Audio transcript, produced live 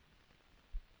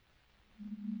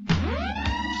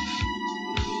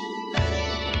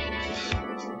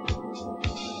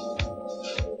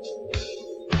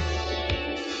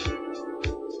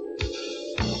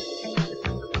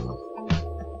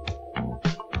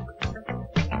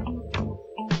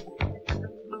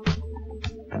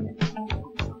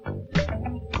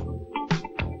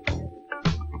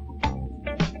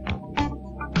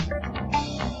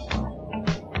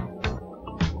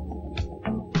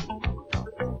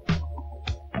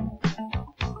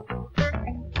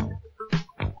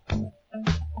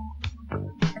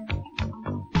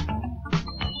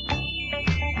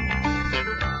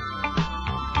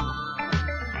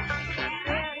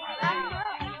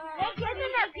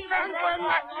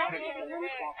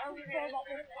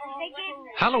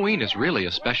Halloween is really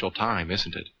a special time,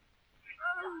 isn't it?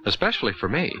 Especially for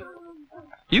me.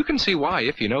 You can see why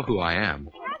if you know who I am.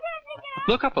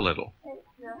 Look up a little.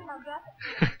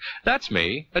 That's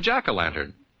me, a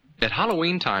jack-o'-lantern. At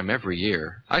Halloween time every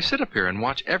year, I sit up here and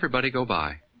watch everybody go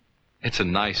by. It's a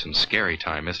nice and scary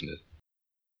time, isn't it?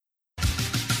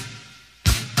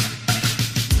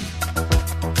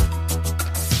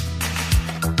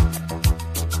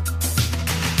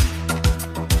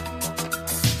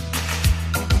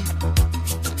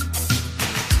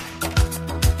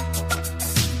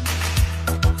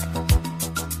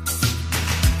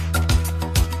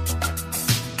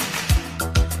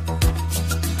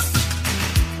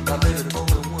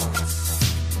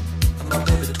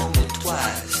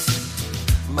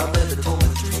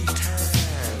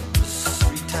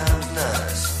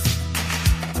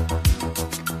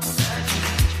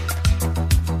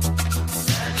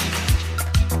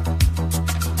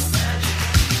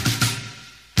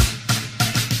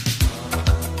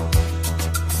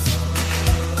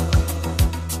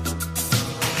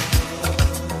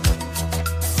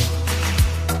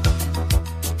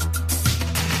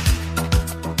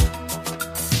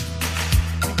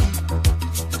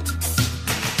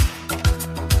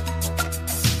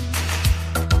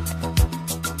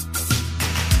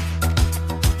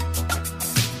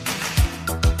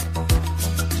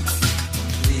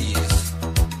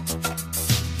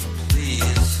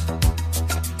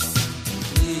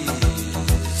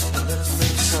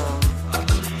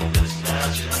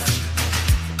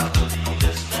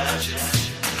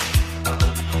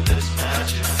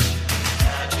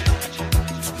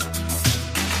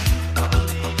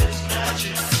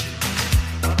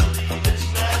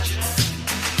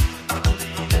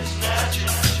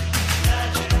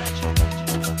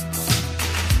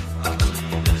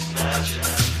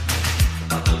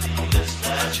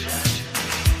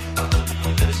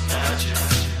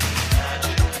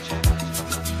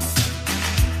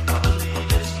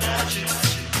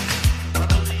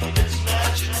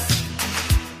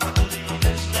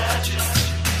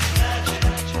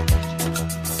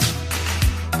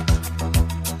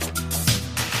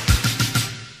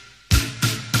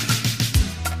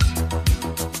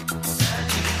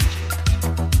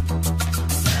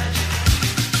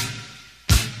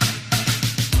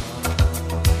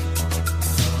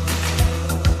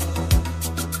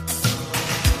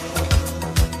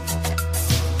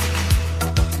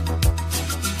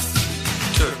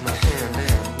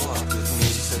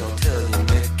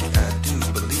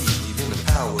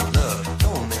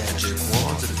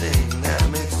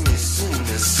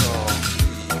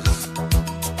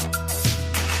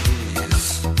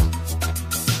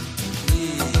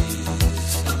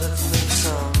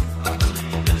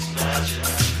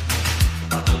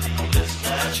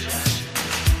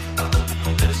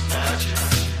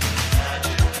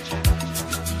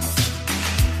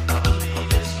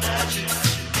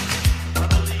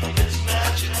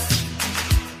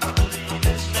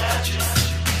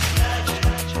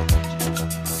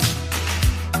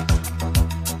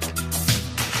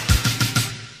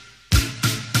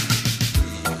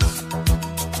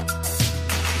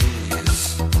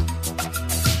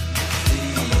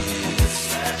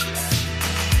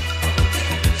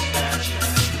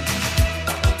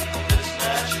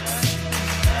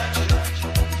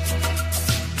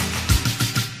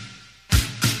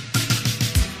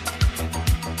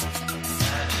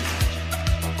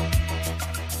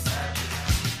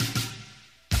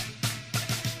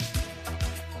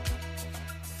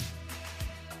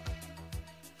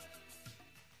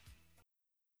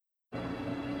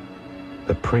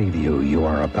 The preview you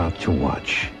are about to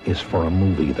watch is for a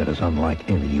movie that is unlike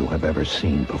any you have ever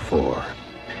seen before.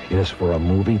 It is for a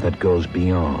movie that goes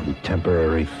beyond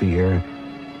temporary fear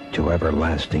to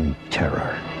everlasting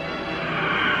terror.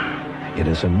 It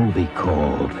is a movie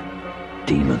called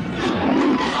Demons.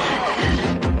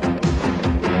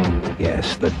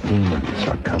 Yes, the demons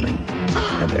are coming,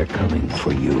 and they're coming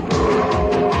for you.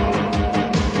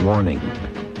 Warning,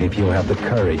 if you have the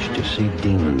courage to see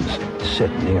demons,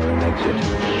 sit near an exit.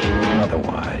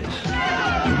 Otherwise,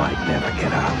 you might never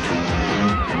get out.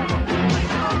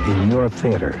 In your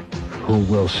theater, who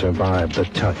will survive the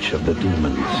touch of the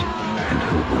demons and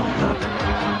who will not?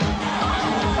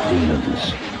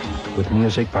 Demons. With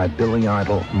music by Billy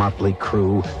Idol, Motley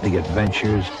Crue, The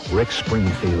Adventures, Rick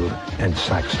Springfield, and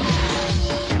Saxon.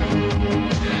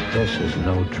 This is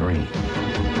no dream.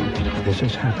 This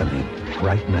is happening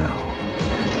right now.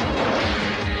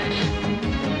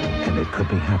 And it could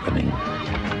be happening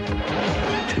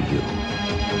to you.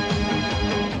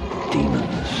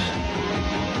 Demons.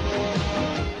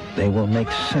 They will make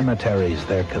cemeteries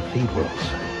their cathedrals,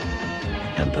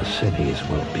 and the cities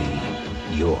will be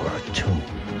your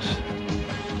tombs.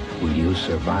 Will you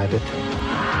survive it?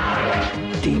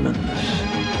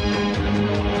 Demons.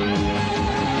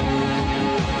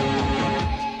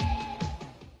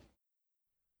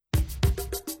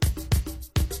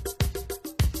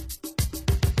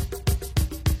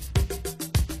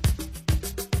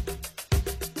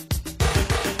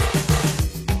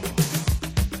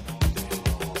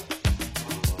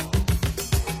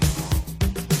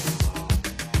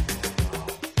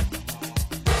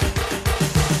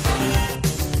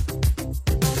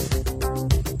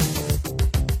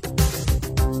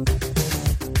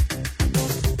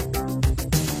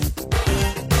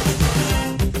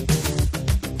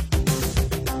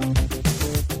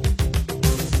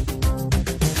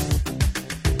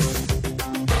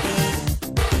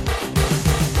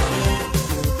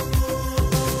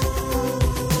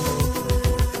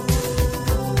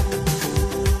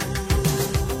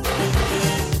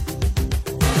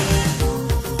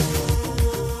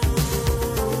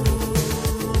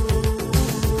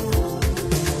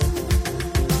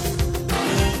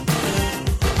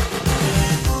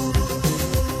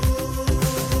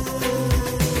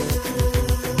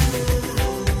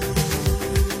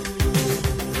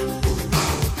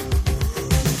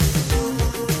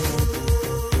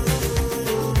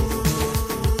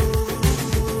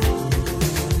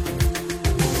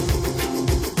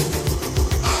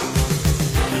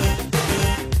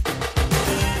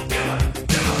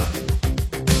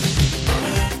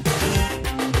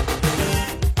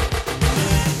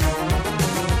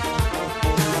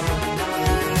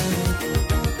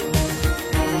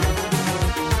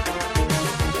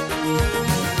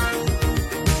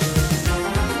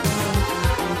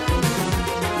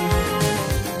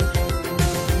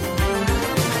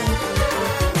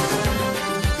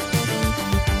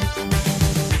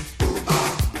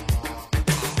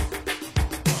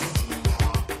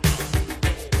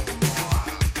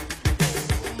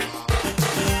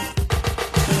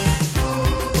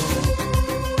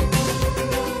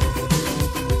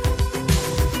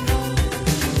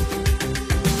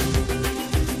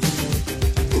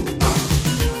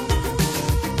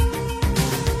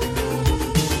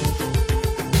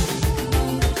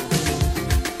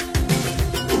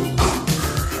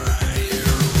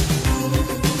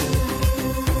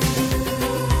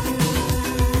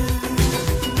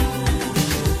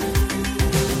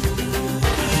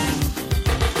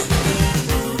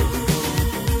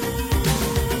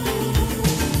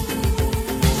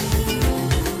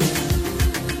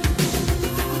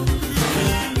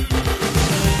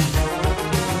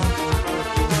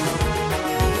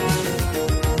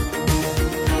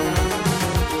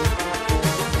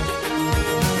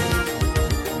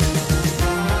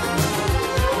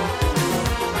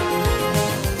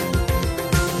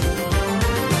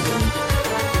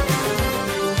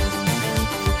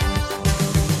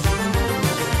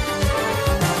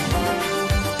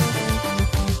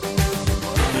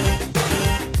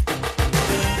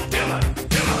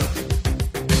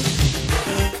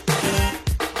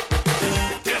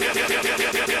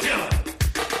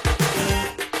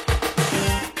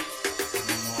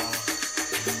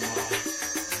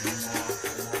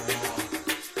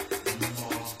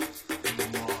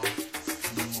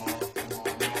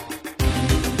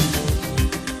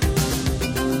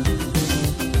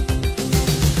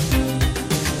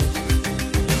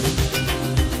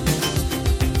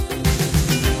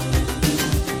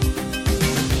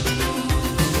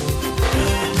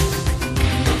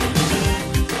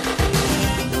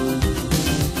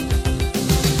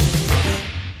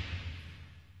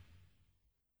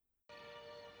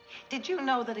 Did you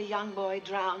know that a young boy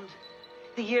drowned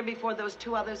the year before those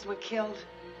two others were killed?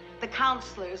 The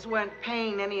counselors weren't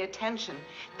paying any attention.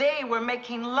 They were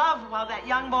making love while that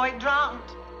young boy drowned.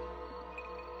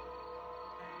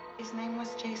 His name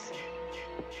was Jason.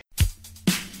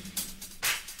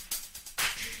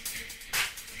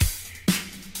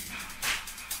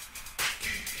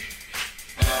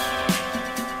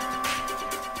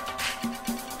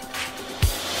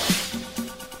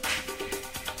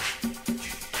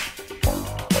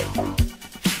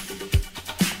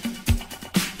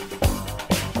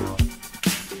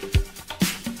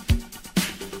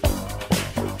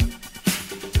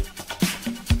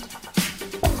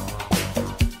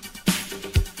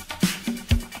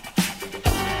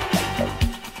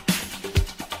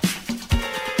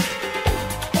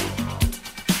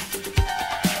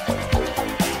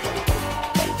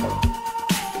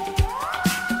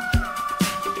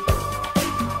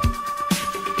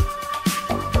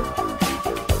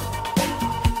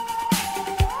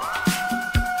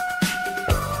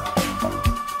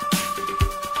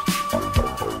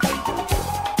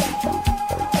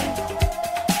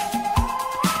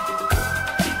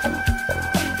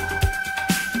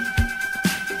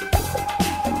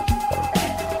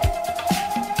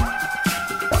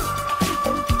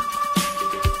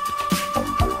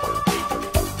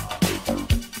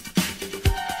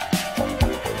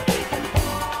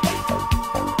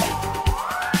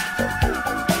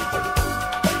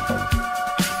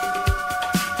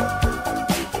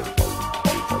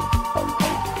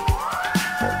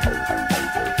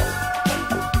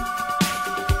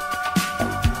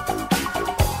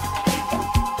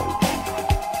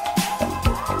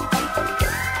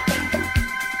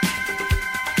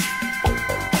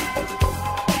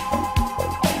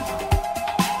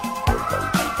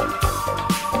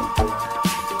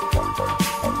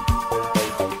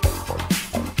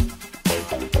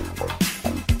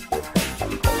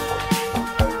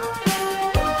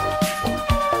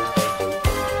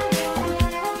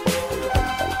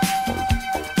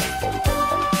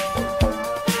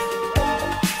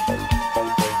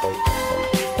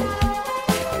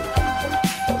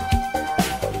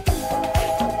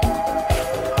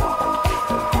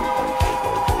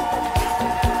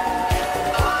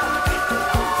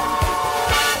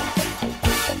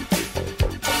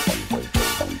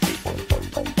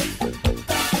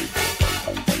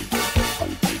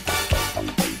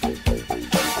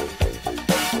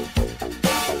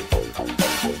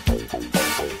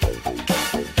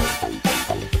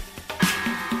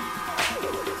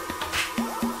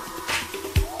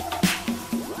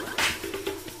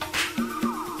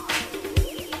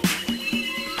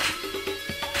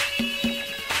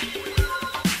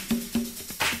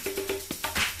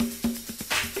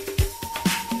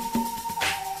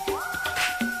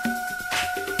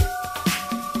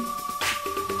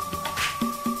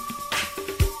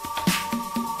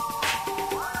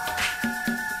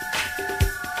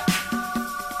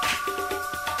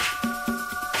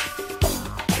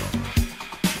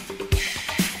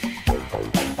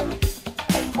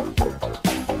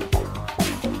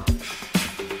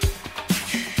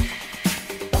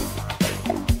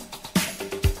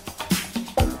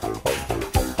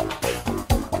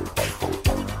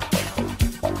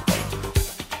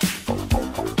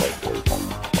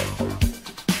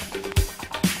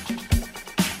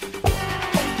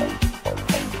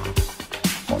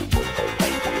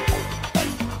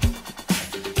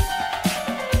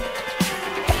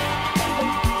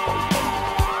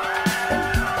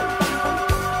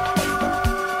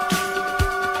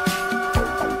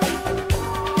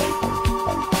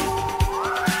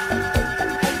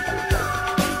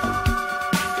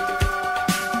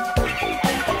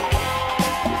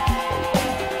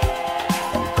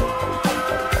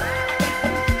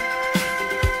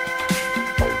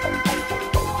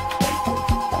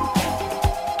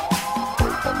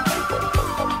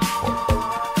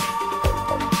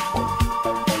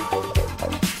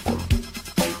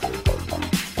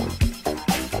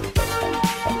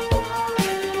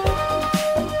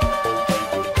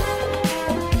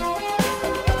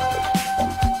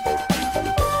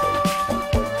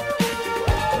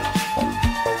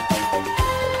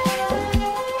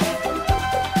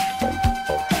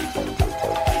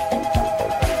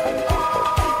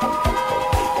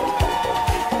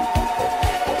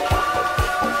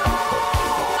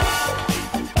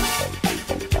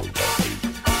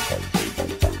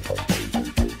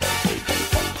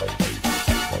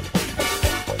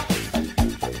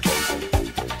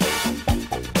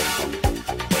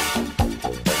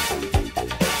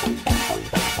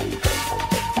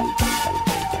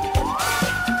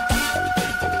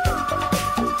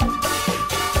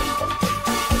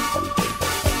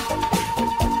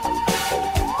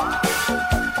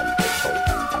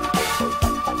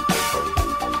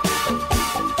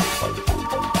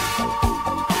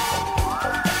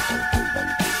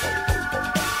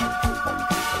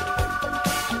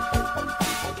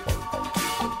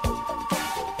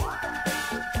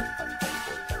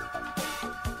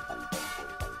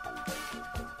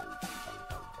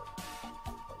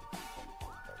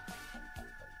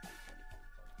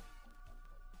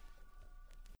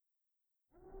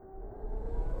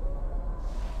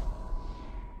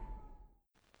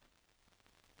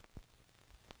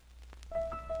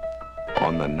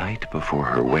 On the night before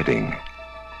her wedding,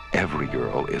 every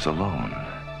girl is alone.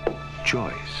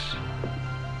 Joyce.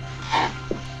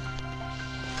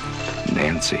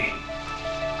 Nancy.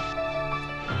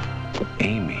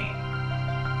 Amy.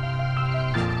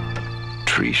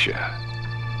 Tricia.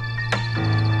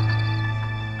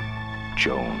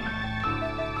 Joan.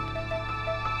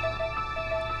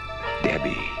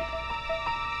 Debbie.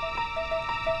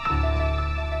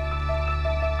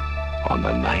 On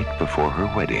the night before her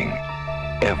wedding,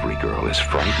 every girl is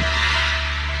frightened.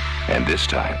 And this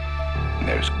time,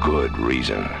 there's good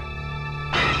reason.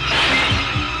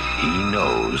 He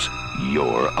knows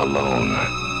you're alone.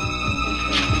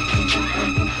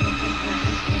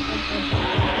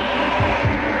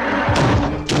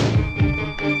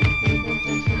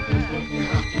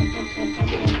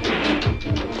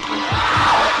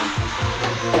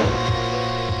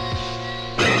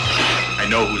 I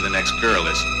know who the next girl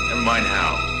is. Never mind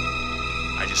how.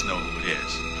 I just know who it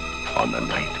is. On the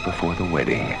night before the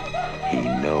wedding, he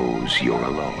knows you're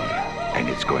alone. And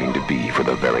it's going to be for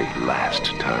the very last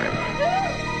time.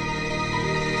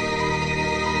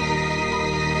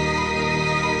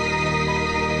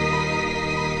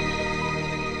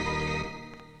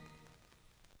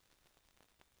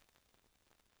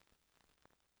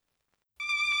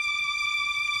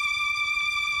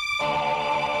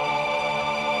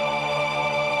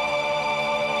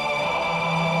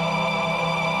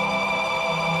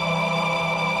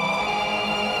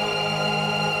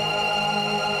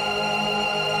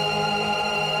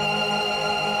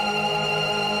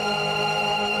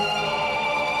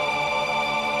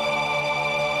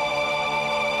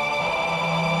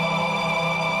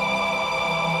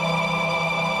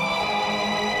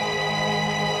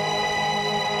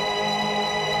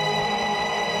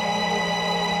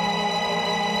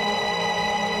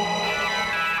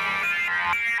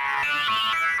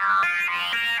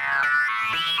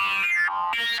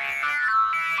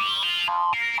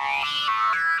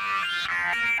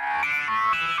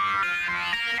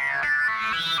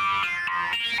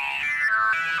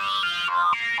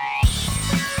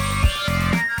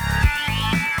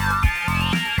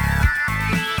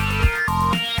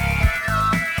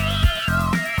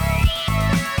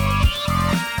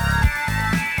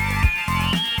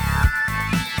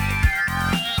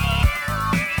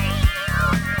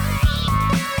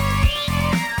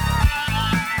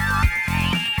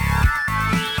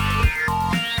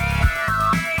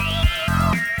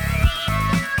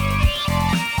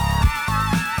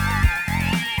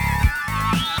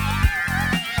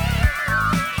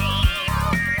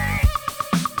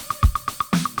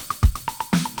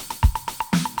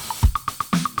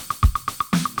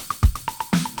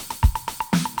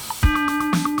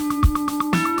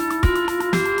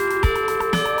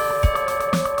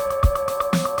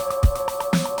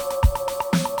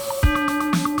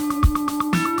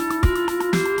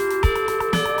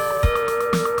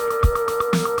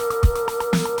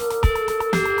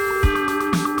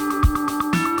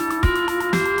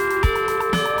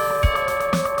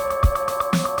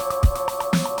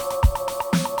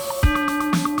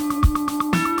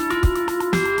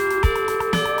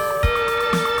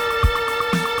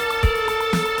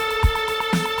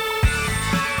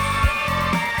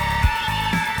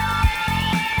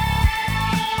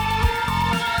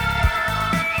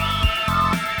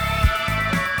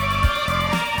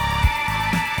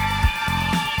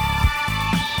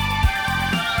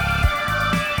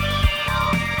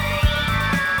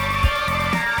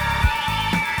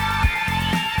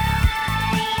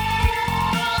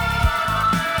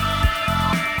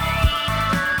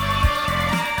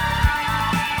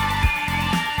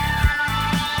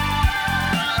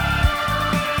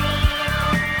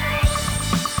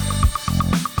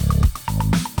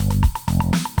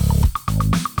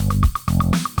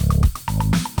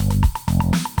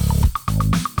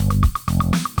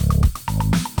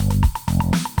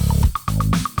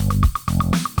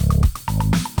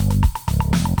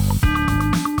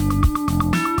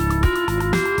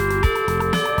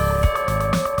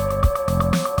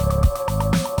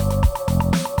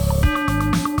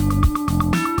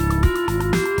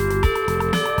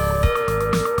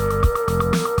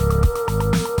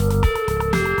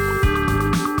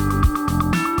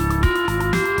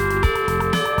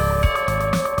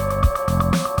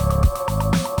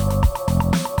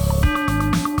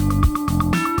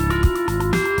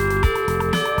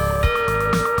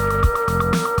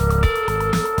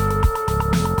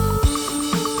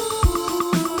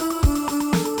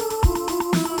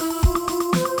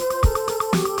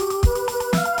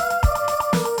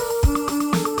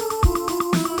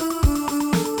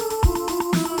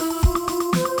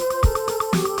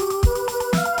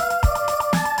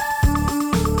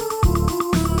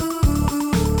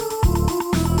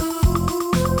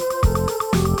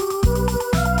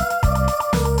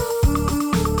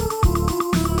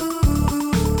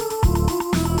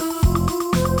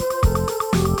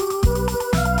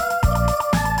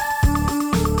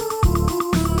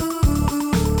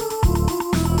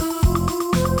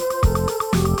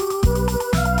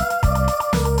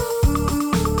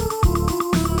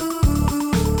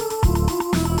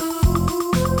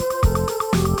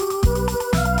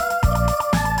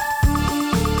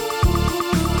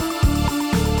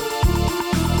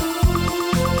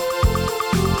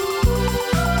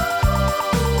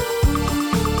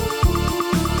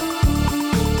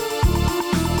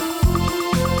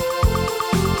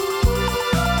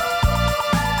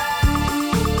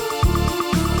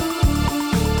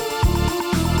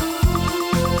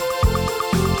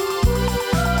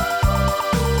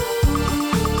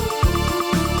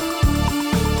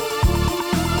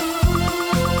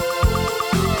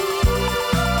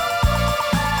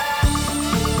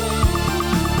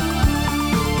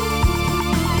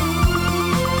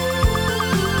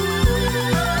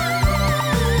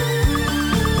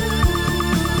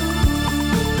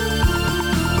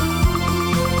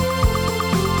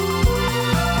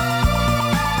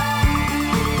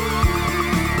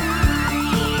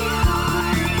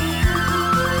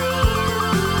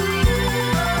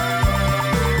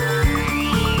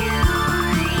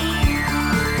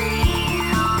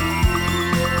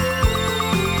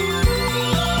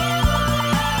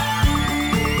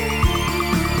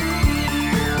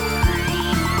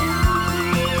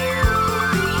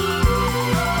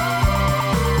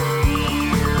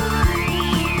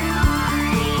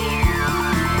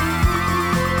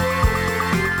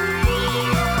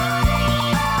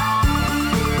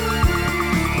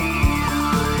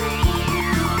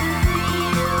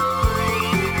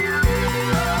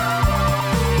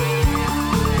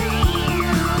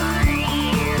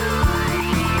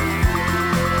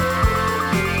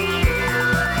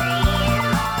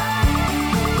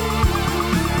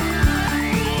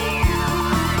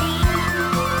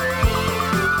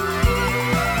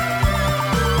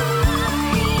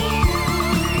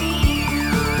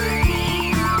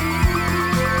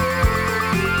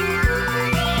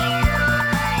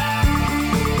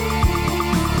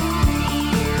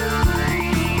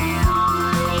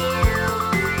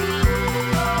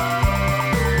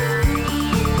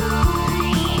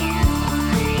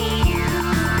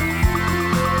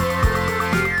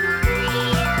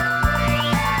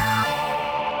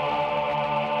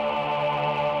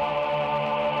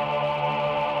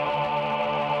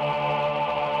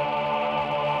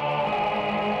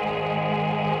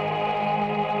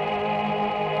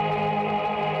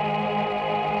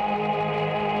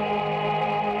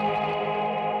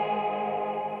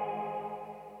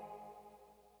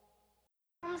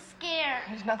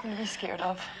 There's nothing to be scared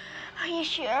of. Are you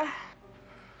sure?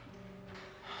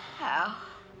 How?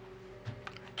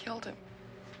 I killed him.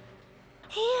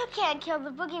 You can't kill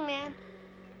the boogeyman.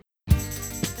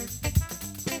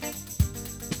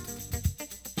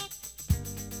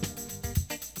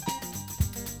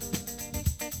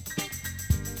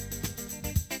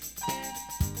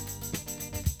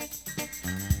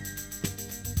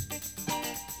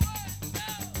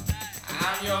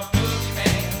 I'm your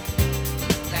boogeyman,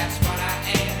 that's what I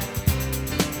am.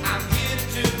 I'm here to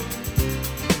do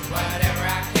whatever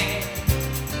I can.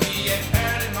 Be it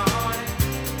early morning,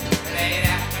 late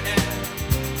afternoon,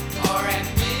 or at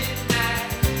midnight.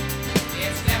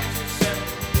 It's never too soon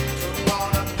to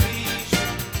wanna please you,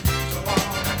 to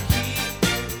wanna keep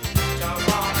you, to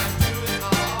wanna do it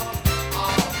all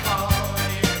for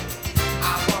you.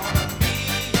 I wanna be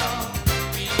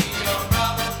your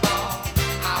rubber ball.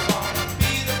 I wanna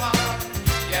be the one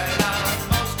you love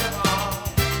most of all.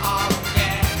 Oh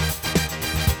yeah.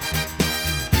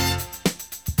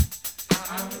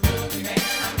 I'm the boogeyman,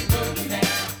 I'm the boogeyman.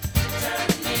 Turn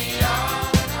me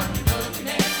on. I'm the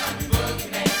boogeyman, I'm the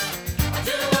boogeyman. I'll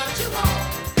do what you want.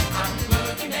 I'm the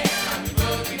boogeyman, I'm the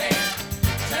boogeyman.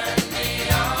 Turn me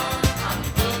on. I'm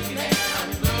the boogeyman, I'm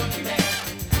the boogeyman.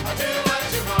 I'll do what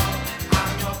you want.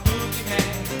 I'm your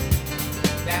boogeyman.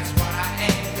 That's what I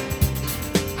am.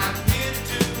 I'm here to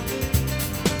do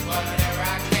whatever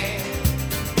I can.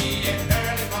 Be it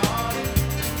early morning,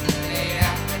 late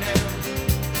afternoon,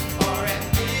 or at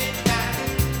midnight.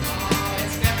 Oh,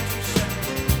 it's never too soon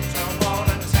to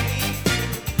wanna take you,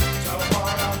 to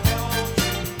wanna hold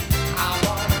you. I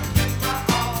wanna give my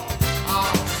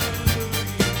all to you,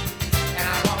 and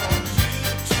I want you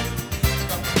to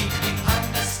completely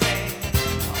understand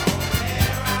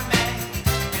where I'm at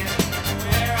and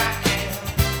where I am.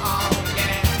 Oh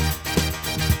yeah.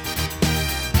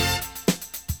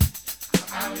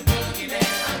 I'm the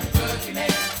boogeyman, I'm the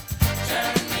boogeyman.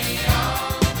 Turn me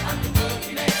on. I'm the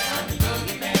boogeyman, I'm the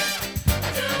boogeyman. I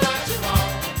do what you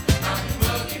want. I'm the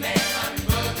boogeyman, I'm the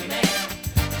boogeyman.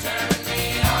 Turn me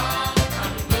on.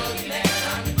 I'm the boogeyman,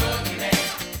 I'm the boogeyman.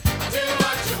 I do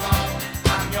what you want.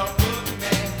 I'm your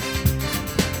boogeyman.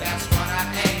 That's what I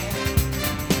am.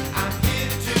 I'm here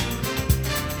to do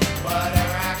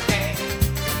whatever I can.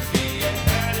 Be it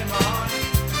early morning,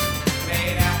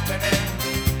 late afternoon,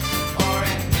 or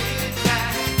at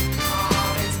midnight.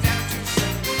 Oh, it's never too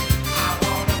soon. I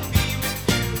wanna be with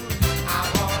you. I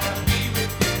wanna be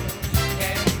with you.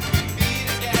 Can we be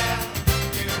together,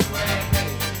 you and me?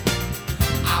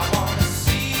 I wanna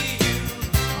see you,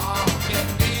 get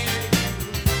near you.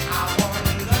 I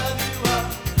wanna love you up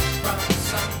from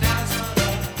sundown to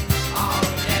sun. Oh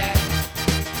yeah,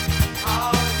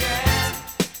 oh yeah.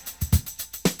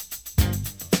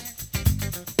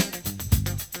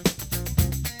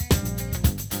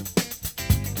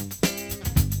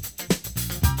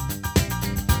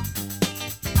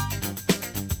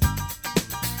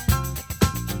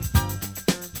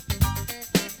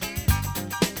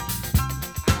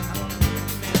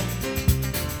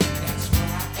 That's what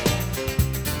I am.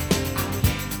 I'm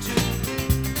here to do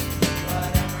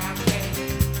whatever I can.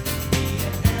 Be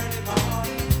it early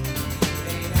morning,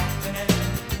 late afternoon,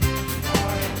 or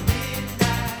at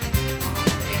midnight.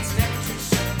 It's never too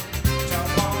soon to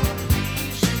wanna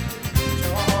please you, to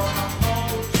wanna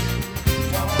hold you,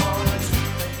 to wanna do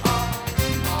it all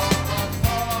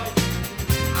for you.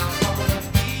 I wanna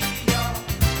be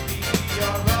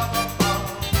your rubber ball.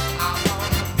 I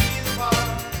wanna be the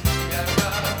one you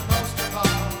love most of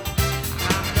all.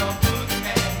 I'm your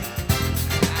boogeyman.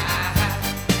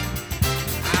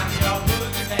 I'm your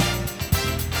boogeyman.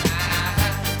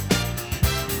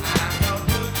 I'm your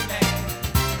boogeyman.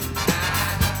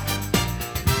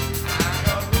 I'm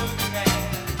your boogeyman.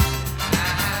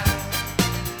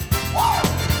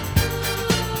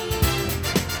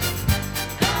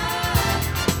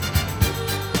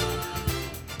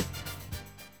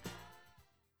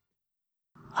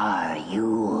 Are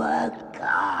you a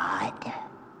god?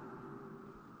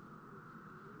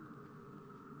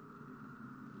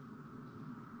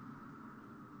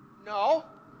 No.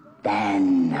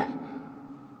 Then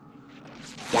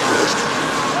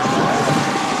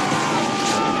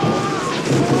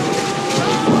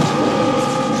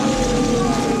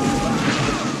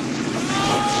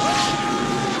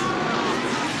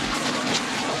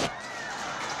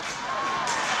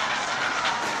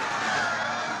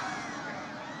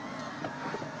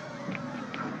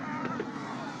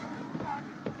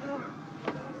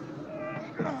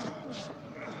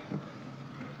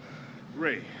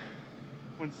Ray,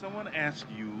 when someone asks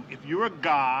you if you're a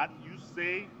god, you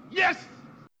say yes!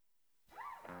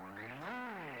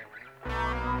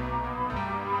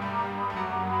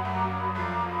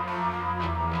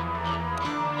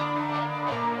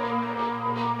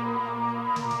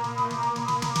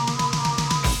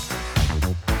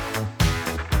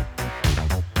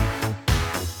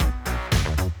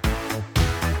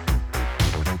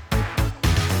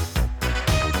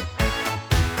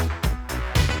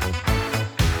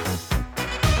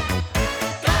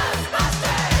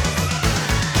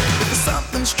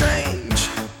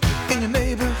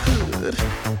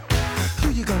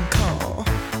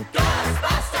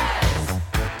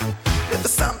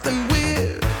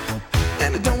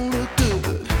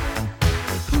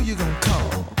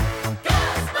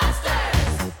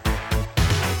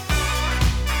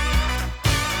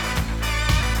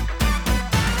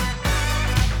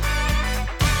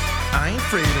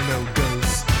 afraid of no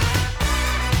ghosts.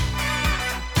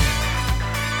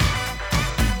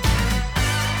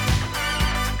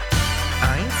 I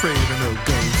ain't afraid of no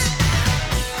ghosts.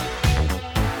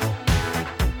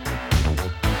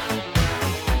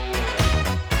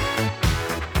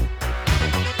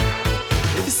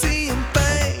 If you're seeing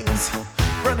things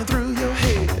running through your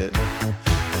head,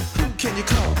 who can you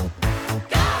call?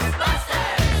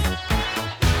 Ghostbusters!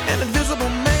 An invisible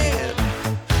man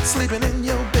sleeping in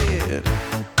your bed.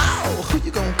 Oh, who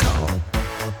you gonna call?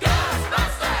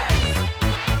 Ghostbusters!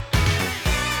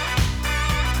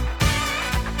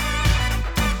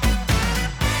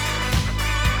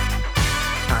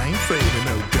 I ain't afraid of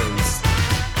no ghosts.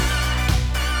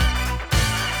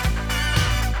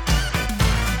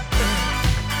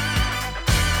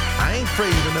 I ain't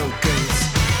afraid of no ghosts.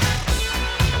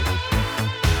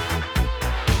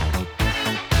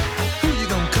 Who you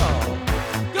gonna call?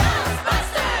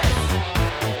 Ghostbusters!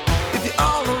 If you're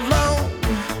all alone,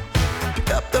 pick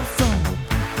up the phone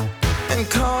and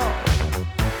call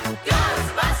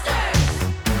Ghostbusters!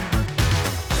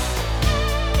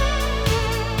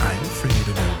 I ain't afraid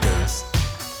of no ghosts.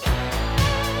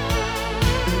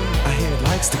 I hear it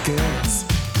likes the girls.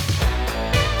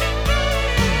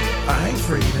 I ain't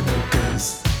afraid of no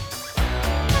ghosts.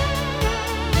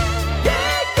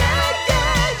 Yeah, yeah,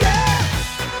 yeah, yeah.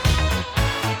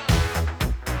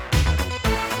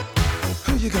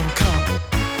 Who you gonna call?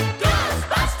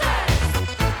 Ghostbusters!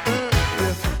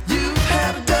 If you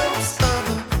had a dose of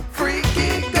a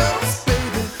freaky ghost,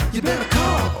 baby, you better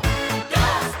call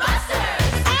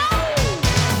Ghostbusters!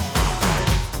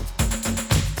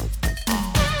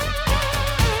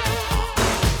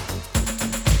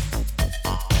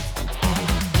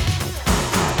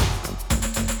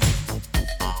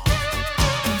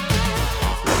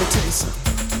 Let me tell you something.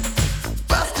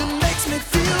 Bustin' makes me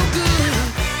feel good.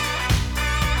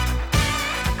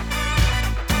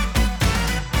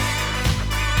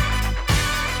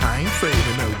 I ain't afraid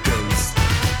of no ghosts.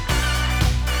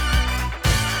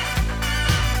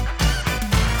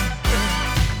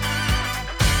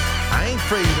 I ain't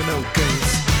afraid of no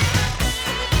ghosts.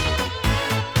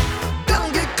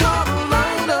 Don't get caught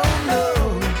alone, no, no.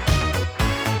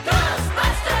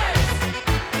 Ghostbusters!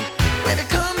 When it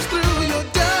comes through your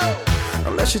door,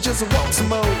 unless you just want some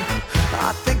more,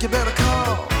 I think you better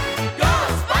call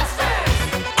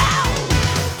Ghostbusters! Ow!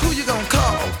 Who you gonna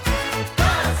call?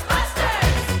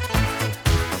 Ghostbusters!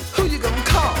 Who you gonna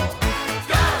call?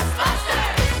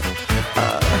 Ghostbusters!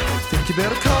 Think you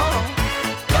better call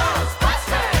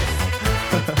Ghostbusters!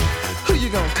 Who you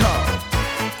gonna call?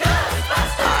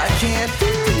 Ghostbusters! I can't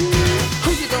hear you.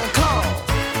 Who you gonna call?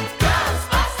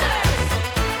 Ghostbusters!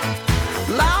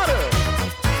 Louder!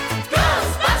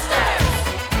 Ghostbusters!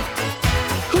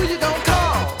 Who you gonna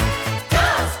call?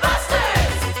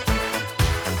 Ghostbusters!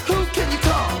 Who can you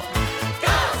call?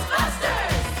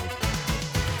 Ghostbusters!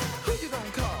 Who you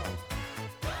gonna call?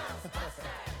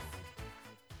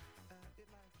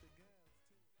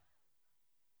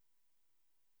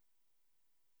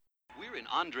 We're in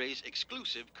Andre's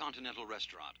exclusive continental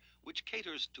restaurant, which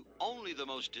caters to only the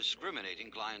most discriminating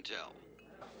clientele.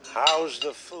 How's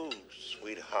the food,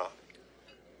 sweetheart?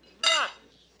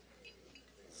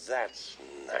 That's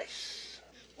nice.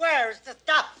 Where's the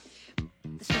stuff?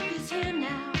 The stuff is here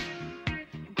now.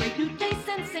 Great new taste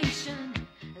sensation.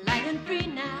 Light and free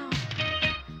now.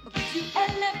 Gives you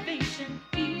elevation.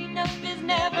 Enough is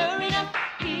never enough.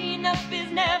 Enough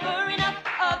is never enough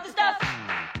of the stuff.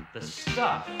 The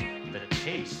stuff, the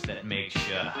taste that makes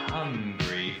you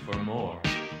hungry for more.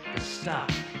 The stuff,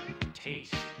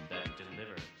 taste that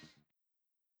delivers.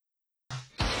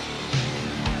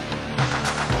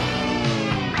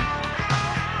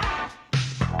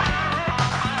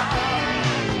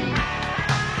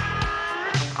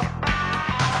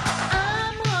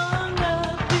 I'm hung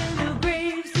up in a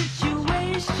grave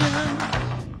situation.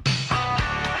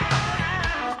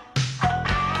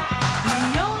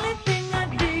 The only thing I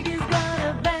dig is got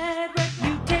a bad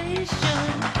reputation.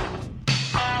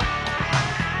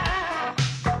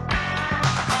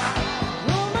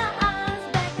 Roll my eyes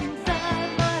back inside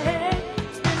my head.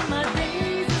 Spend my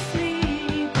days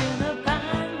asleep in a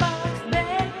pine box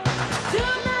bed.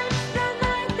 Tonight's the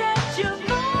night that you're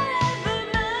forever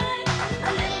mine.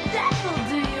 A little devil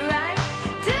do you right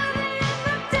till the end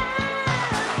of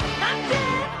time. I'm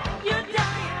dead, you're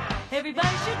dying.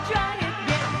 Everybody should try it.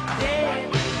 Get dead.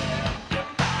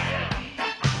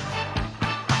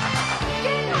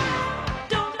 Get high,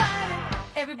 don't bite it.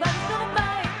 Everybody's gonna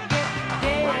buy it. Get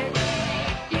dead.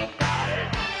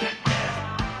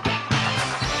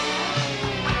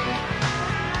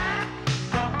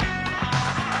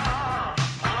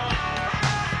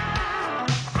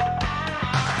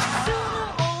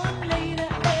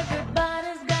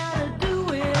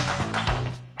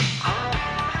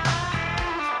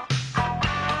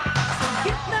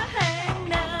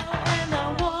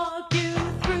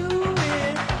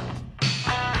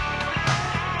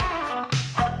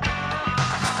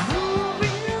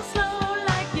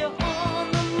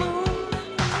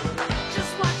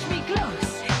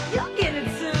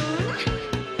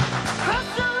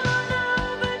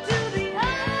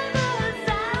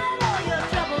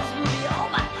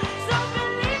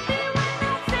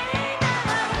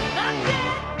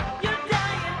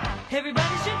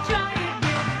 Everybody should try it,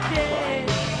 get dead.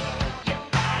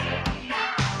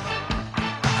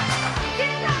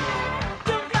 Get high,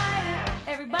 don't fight it.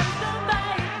 Everybody's gonna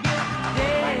buy it, get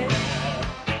dead.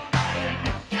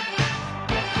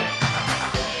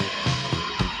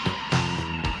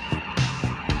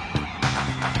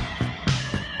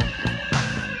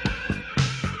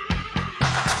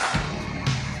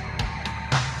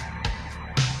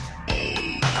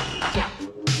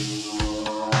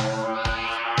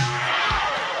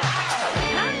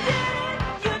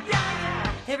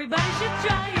 Everybody should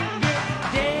try it, get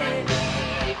dead.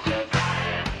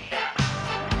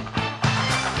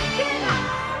 Get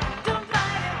high, don't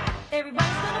fight it.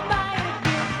 Everybody's gonna buy it,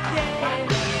 get dead.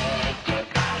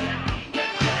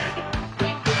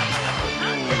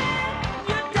 I'm dead,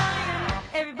 you're dying.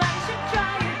 Everybody should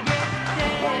try it, get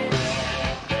dead.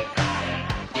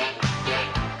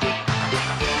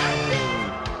 I'm dead,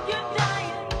 you're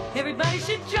dying. Everybody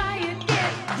should try it,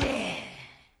 get dead.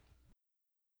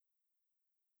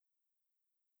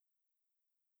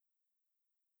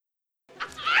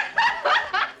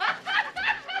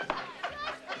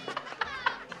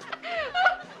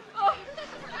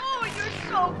 Oh, you're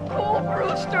so cool,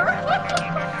 Brewster. I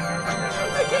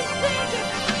can't stand it.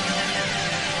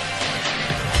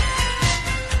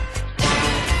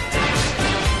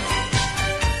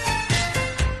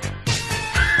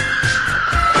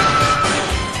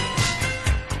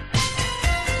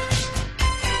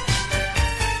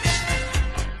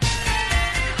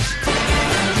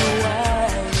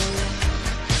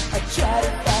 I try to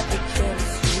fight the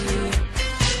chemistry.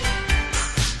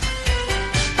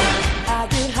 I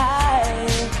get high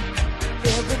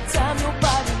every time your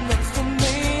body's next to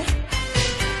me.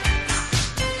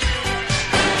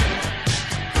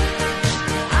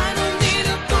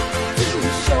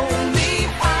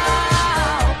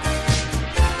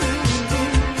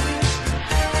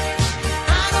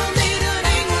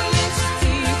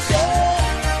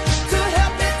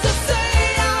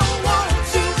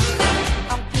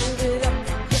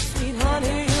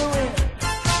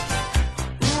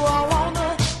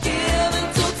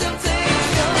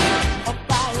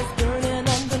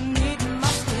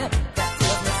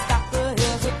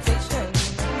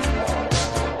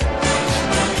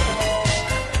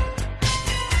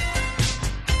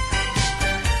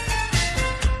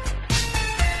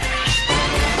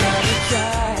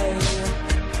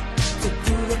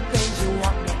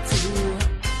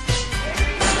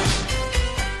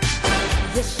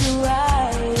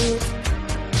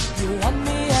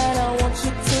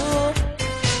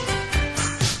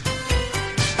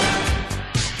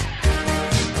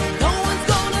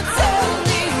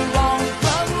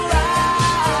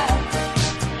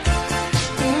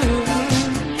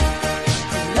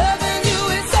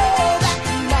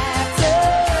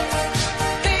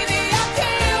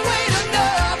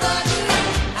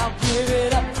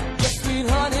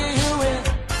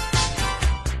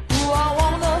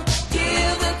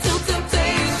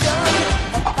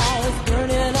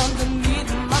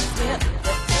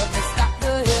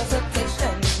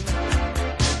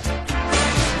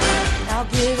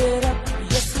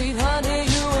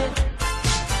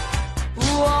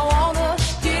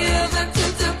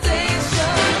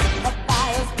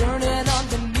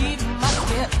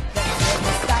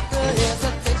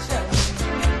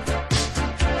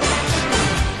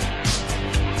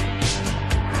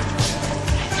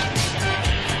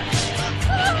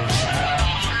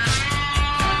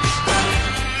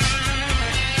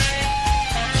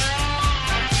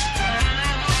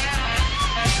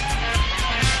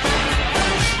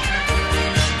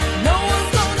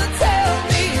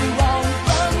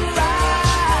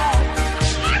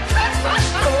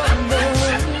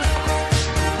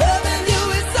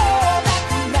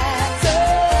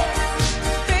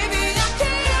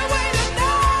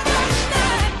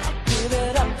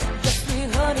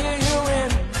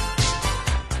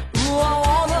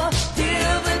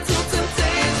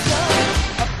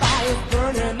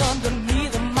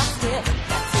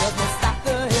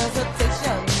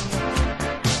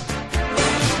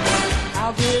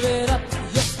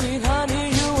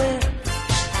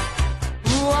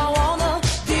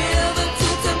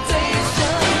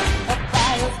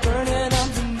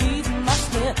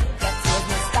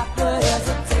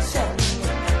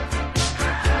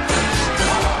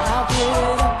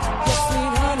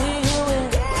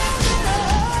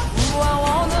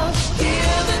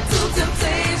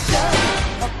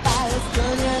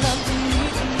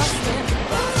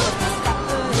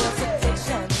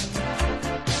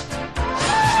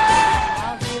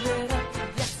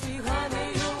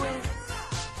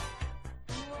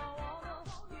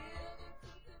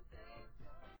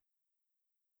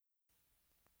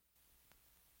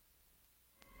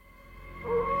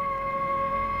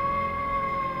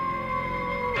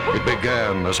 It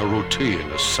began as a routine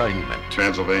assignment.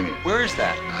 Transylvania. Where is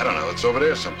that? I don't know. It's over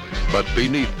there someplace. But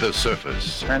beneath the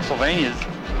surface Transylvania's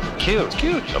cute. It's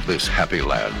cute. of this happy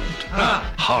land,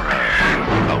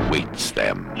 horror awaits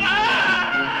them.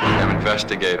 I'm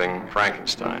investigating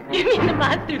Frankenstein. You mean the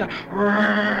monster?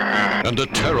 And a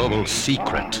terrible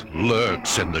secret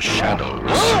lurks in the shadows.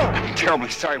 I'm terribly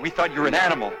sorry. We thought you were an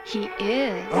animal. He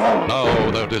is.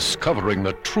 Now they're discovering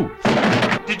the truth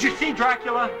Did you see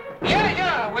Dracula?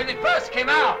 Yeah, when it first came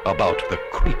out. about the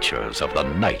creatures of the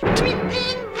night.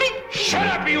 Shut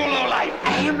up, you lowlife.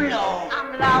 I am low.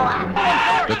 I'm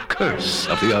lower. The curse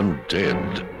of the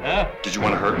undead. Did you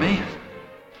want to hurt me?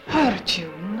 Hurt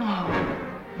you? No.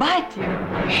 Bite you?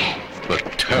 The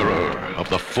terror of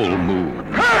the full moon.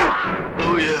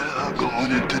 Oh, yeah, I'm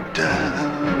going into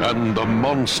town. And the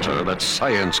monster that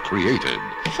science created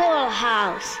Full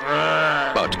house.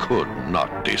 but could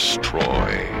not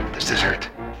destroy. Does this hurt?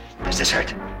 Does this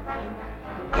hurt?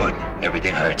 Good.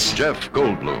 Everything hurts. Jeff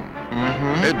Goldblum,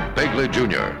 Ed Begley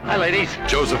Jr., Hi, ladies.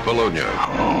 Joseph Bologna,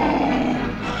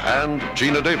 and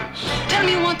Gina Davis. Tell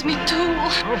me you want me too.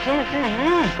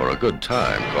 For a good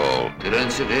time called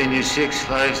Transylvania 6,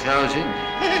 5,000.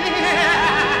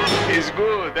 It's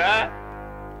good, huh?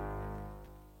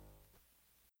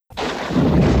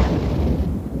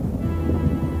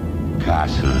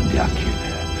 Castle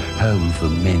Dracula, home for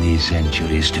many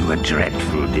centuries to a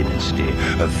dreadful dynasty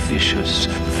of vicious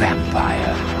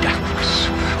vampire ducks,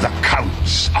 the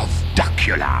Counts of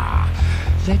Dracula.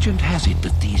 Legend has it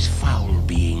that these foul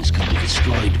beings can be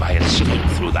destroyed by escape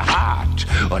through the heart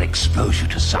or exposure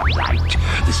to sunlight.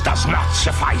 This does not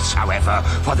suffice, however,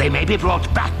 for they may be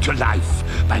brought back to life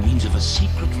by means of a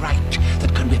secret rite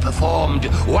that can be performed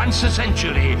once a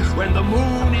century when the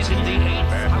moon is in the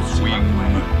 8th house.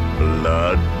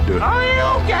 Blood.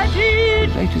 I'll get it!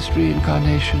 The latest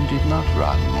reincarnation did not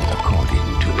run according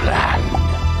to plan.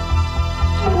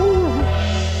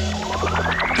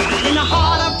 In the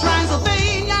heart of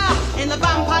Transylvania, in the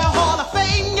Vampire Hall of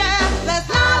Fame, yeah, there's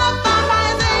not a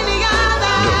vampire any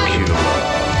other.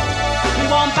 He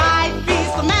won't bite,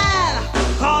 feast the man,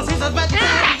 cause he's a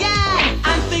vegetarian,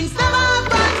 and things never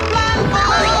run to plan for.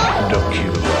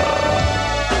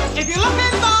 If you're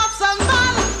looking for some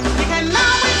fun, you can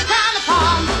always count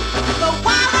upon the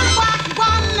wild and wacky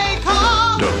one they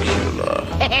call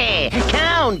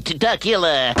Count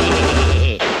Dracula!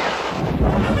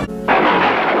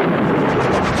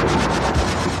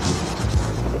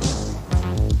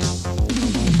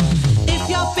 If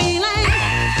you're feeling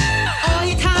all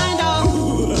you kind of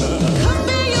could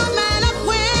be your man up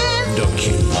with.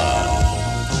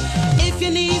 If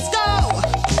your knees go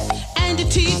and your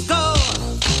teeth go,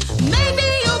 maybe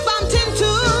you bumped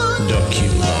into.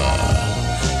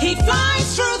 He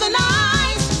flies through the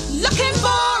night looking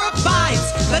for a bite,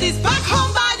 but he's back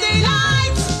home by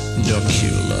daylight.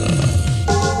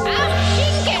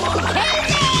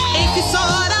 If you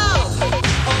sort of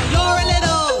or you're a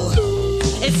little,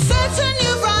 it's certain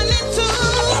you've run into.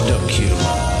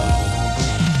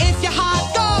 If your heart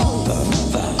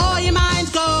goes or your mind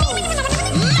goes,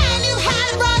 man, you had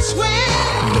a brush with.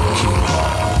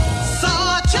 So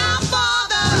watch out for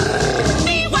the,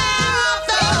 beware of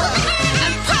the,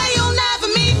 and pray you'll never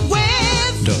meet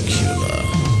with.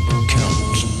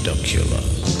 Count Dracula.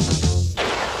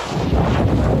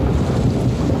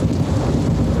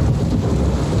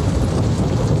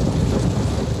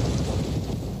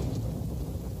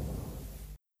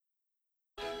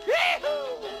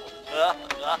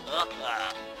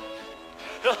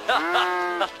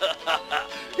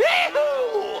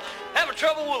 Yee-hoo! Having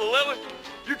trouble with a living?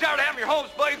 You tired of having your home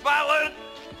space violated?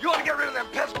 You want to get rid of them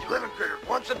pesky living critters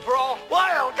once and for all?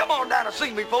 Well, come on down and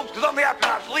see me, folks, because I'm the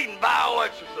after-night's leading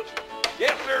bioexorcist.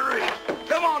 Yes, there is.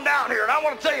 Come on down here, and I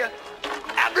want to tell you,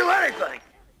 I'll do anything.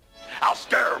 I'll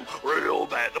scare them real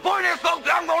bad. The point is, folks,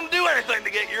 I'm going to do anything to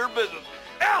get your business.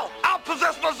 Hell, I'll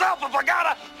possess myself if I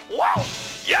gotta. Whoa!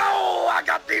 Yo, I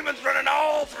got demons running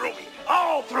all through me.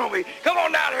 All through me. Come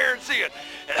on down here and see it.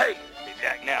 And hey,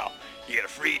 Jack, now, you get a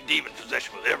free demon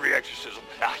possession with every exorcism.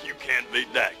 Now, you can't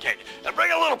beat that, can you? Now,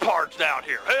 bring a little parts down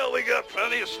here. Hell, we got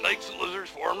plenty of snakes and lizards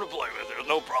for them to play with. There's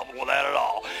no problem with that at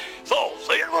all. So,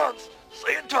 say it once,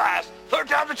 say it twice, third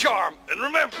time's a charm. And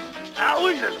remember, I'll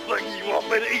eat anything you want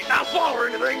me to eat. I'll swallow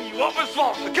anything you want me to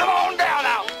swallow. So come on down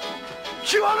now.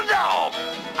 Chew on a dog.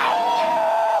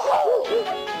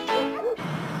 Oh!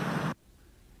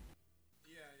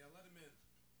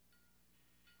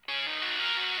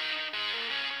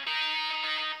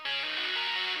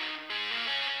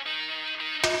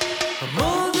 I'm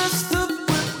all dressed up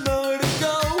with nowhere to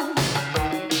go.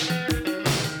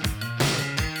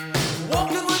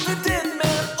 Walking with a dead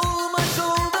man over my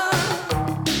shoulder.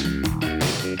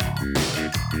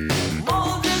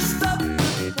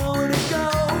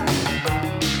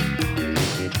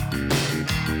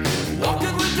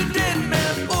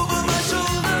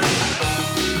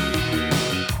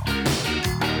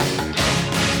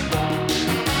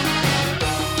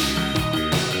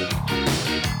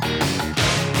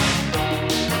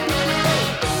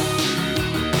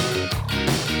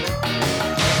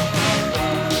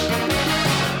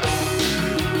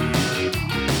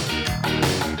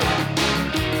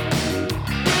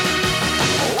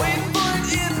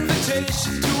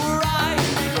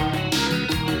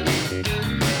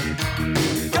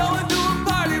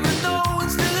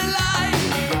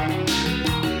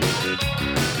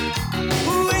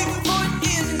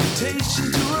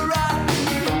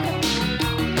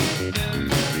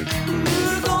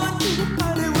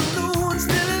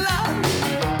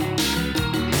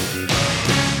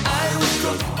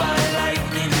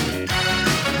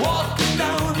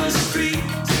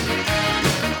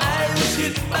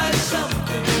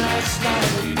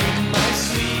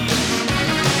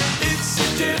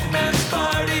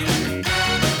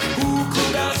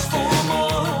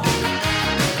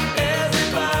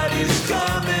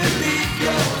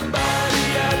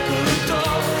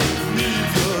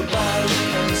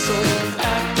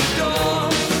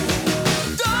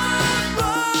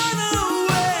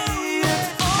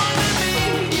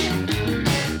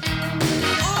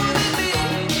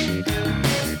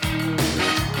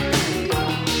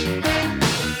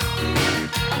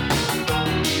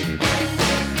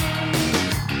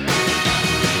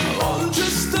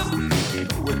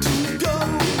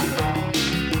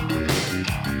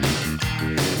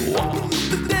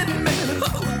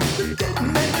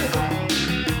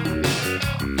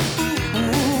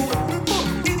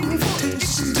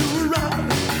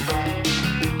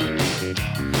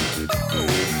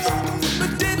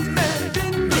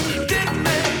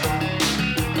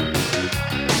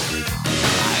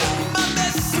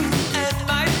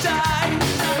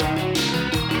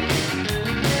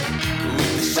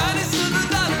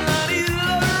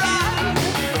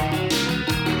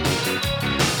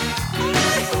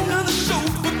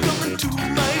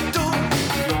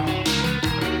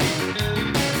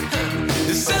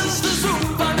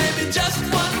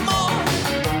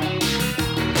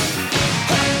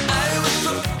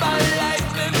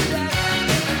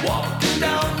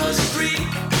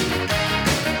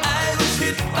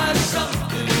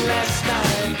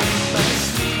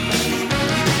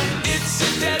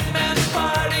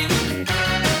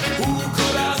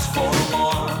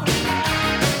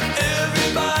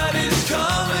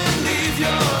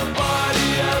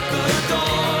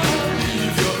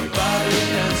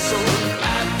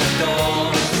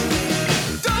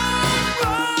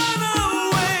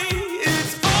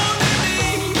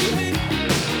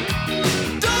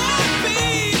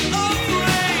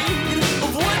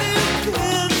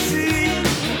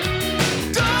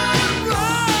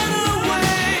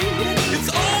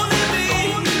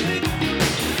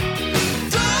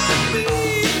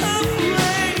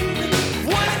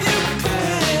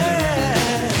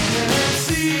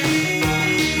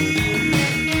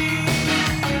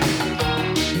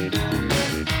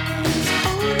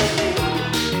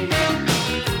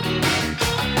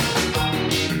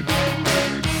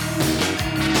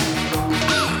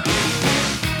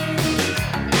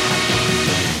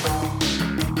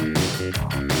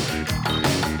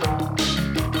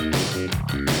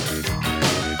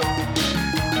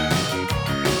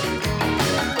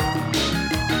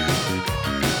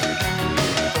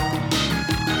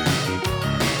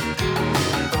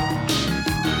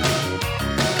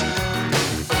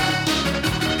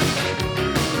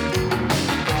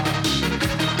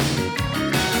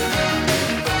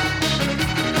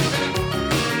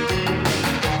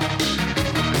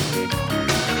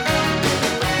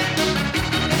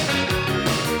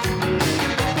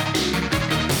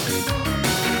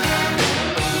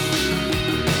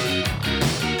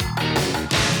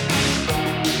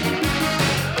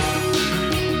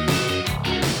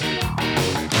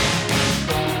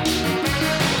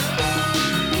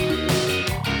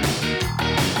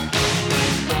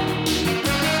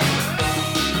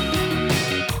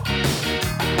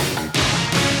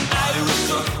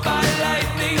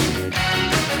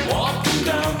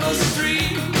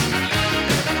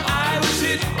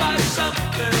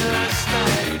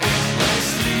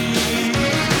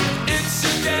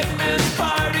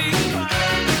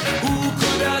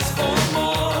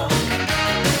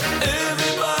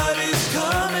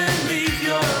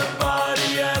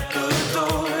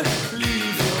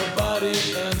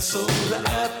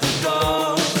 have to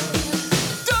go.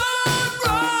 Don't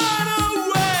run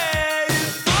away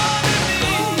from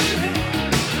me.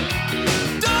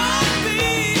 Don't be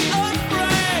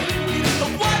afraid of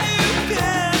what you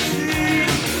can't see.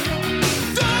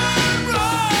 Don't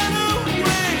run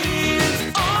away, it's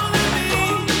only me.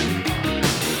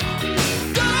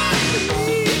 Don't be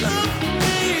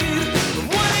afraid of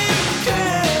what you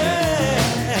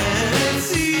can't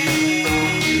see.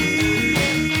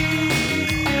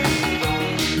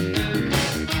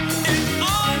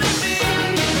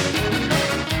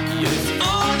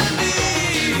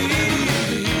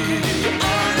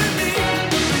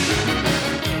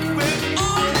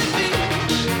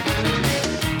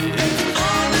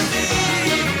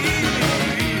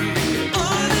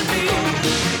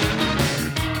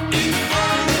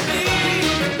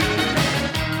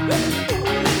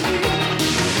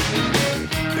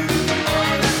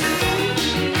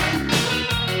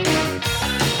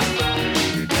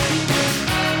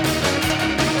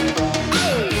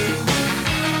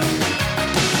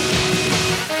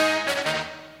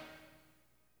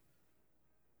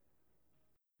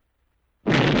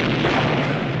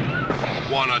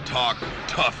 Wanna talk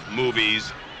tough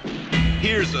movies?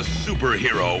 Here's a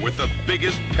superhero with the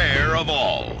biggest pair of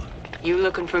all. You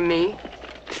looking for me?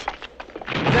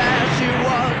 There she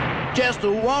was, just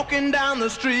walking down the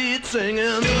street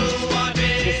singing.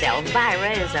 Miss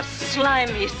Elvira is a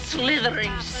slimy,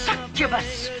 slithering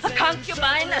succubus, a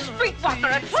concubine, a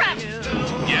streetwalker, a tramp.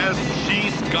 Yes,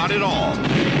 she's got it all.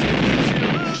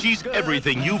 She's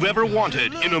everything you've ever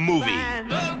wanted in a movie.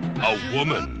 A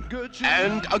woman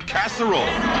and a casserole.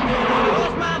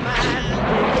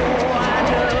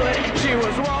 She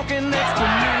was walking next to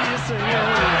me singing.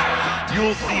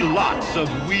 You'll see lots of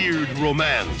weird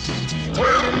romance.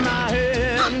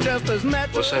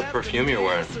 What's that perfume you're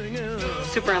wearing?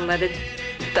 Super unleaded.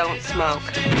 Don't smoke.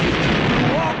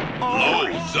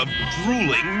 Loads of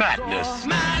drooling madness.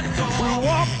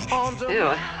 Ew,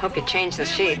 I hope you change the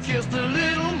sheets.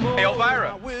 Hey,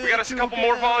 Elvira, we got us a couple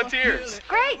more volunteers.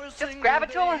 Great! Just grab a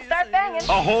tool and start banging.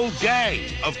 A whole gang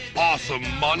of awesome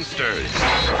monsters.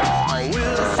 I'm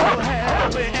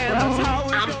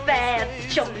bad,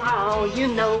 Jamal, you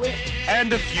know it.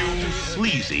 And a few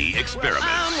sleazy experiments.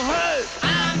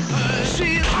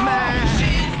 She's mad.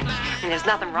 And there's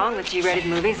nothing wrong with G-rated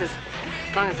movies as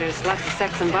long as there's lots of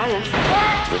sex and violence.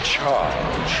 The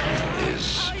charge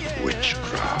is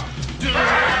witchcraft. We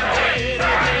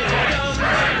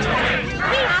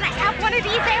ought to have one of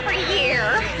these every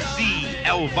year. See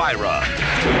Elvira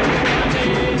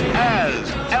as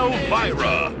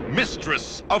Elvira,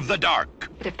 Mistress of the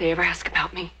Dark. But if they ever ask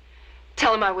about me,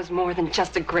 tell them I was more than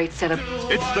just a great set of...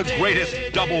 It's the greatest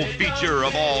double feature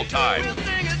of all time.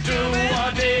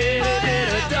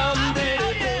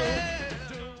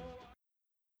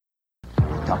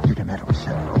 Dr. Demetrio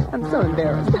said. I'm so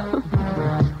embarrassed.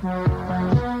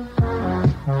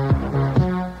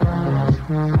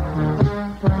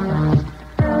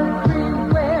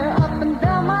 Everywhere up and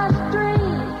down my street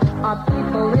are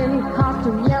people in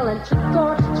costume yelling trick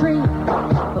or treat.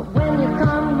 But when you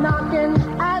come knocking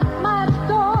at my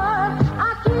door,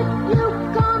 I keep you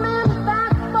coming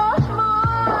back for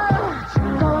more.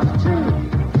 Trick or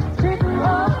treat, trick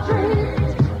or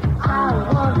treat. I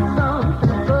want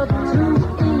something good to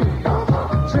eat.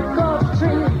 Trick or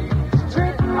treat,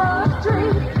 trick or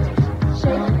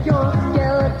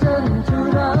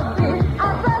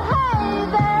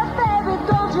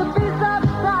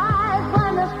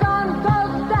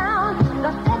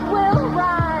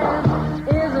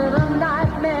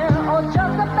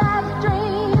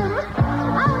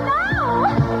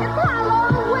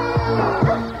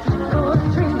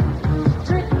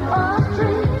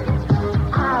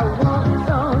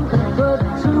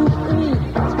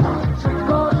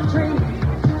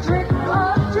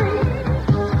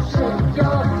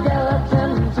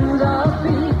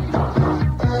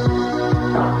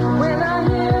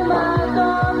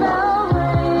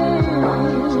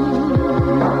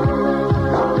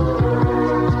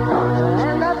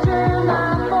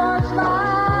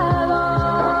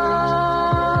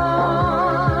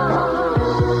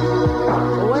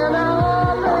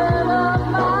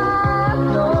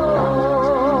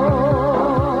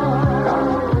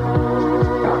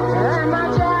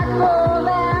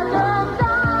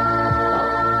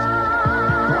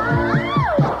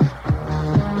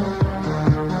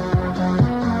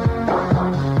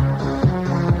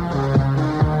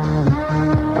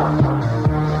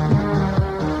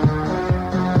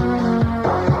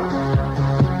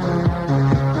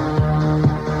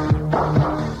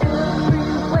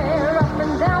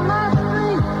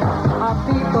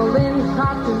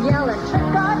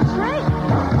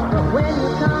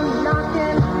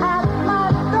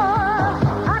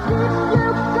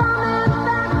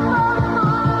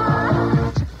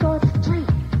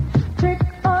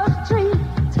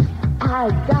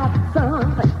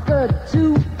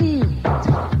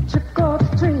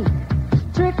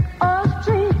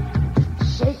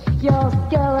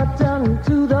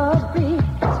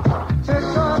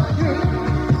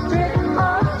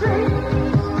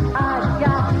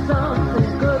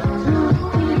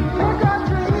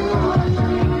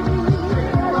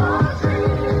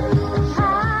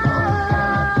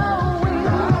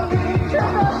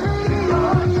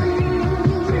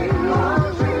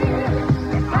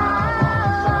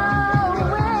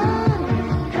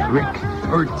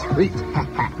Street.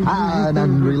 An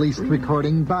unreleased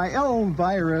recording by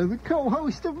Elvira, the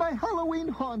co-host of my Halloween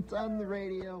haunt on the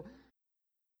radio.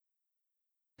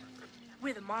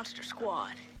 We're the Monster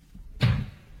Squad.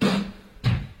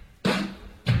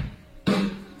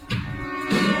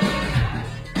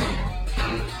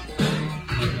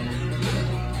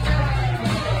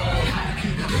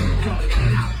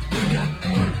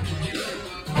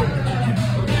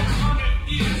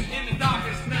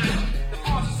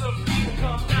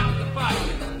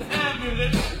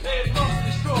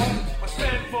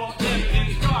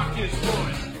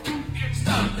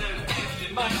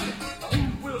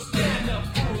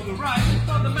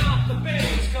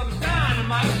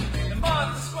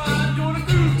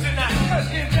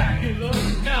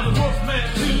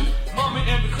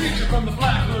 From the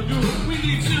black lagoon, we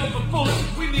need silver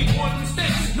bullets, we need wooden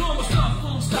sticks. Normal stuff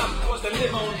won't stop because they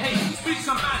live on hate. Speak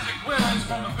some magic words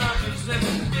from a virgin's lips.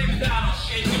 Baby, that'll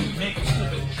shake you, make a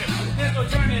stupid trip. There's no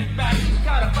turning back,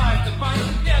 gotta fight the fight.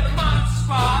 Yeah, the Monster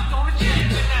Squad gonna change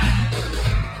tonight.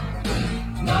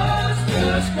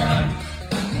 Monster Squad,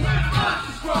 we're the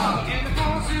Monster Squad, and the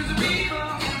forces of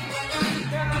evil.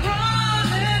 They're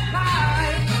running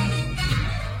high.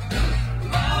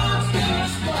 Monster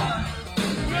Squad.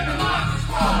 We're the Monster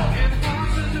Squad, and the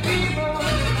forces of evil.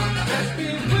 Let's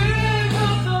beware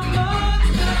of the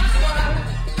Monster Squad.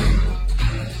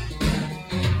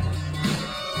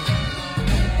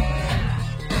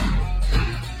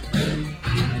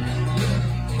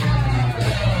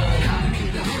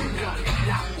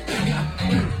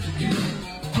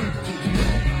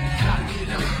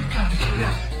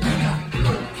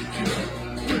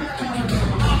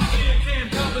 Can't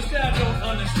help us that don't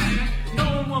understand. No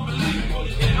one won't believe what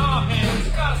is in our hands.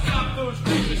 Gotta stop those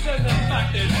creatures, send them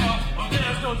back their car. Our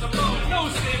dance don't blow, no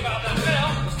say about that bell.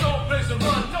 There's no place to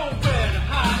run, nowhere to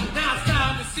hide. Now it's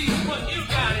time to see what you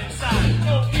got inside.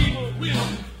 No evil will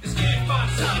escape by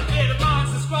sight. Yeah, the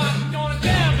Monster Squad gonna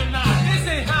damn tonight. This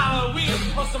ain't Halloween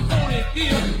or some phony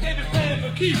deal. They be playing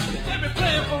for keeps, they be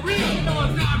playing for real. No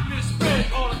darkness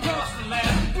spread all across the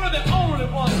land. We're the only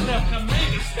ones left to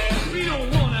make a stand. We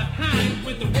don't wanna hang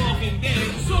with the walking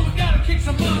dead, so we gotta kick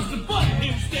some monster butt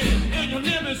instead. And you'll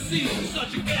never see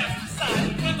such a ghastly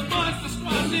sight when the Monster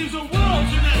Squad saves the world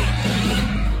tonight.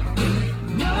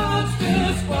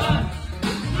 Monster Squad,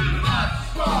 we're the Monster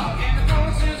Squad, and the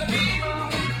forces of evil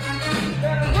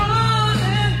that are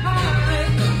running high.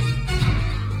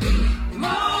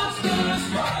 Monster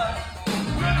Squad,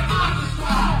 we're the Monster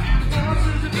Squad, and the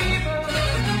forces of evil.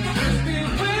 Let's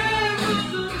beware of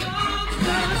the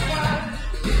Monster Squad.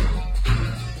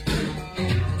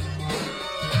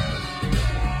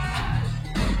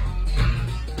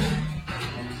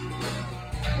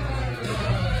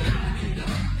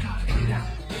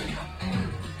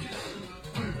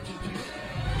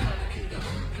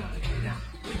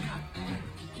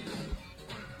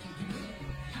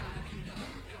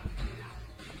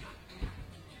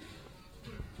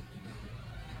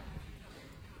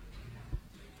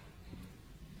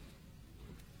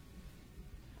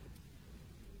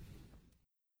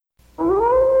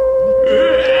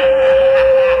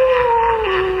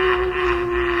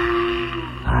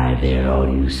 Hi there, all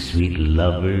you sweet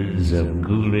lovers of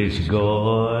ghoulish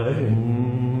gore.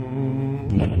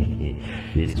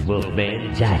 This is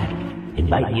Wolfman Jack,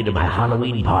 inviting you to my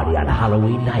Halloween party on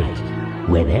Halloween night.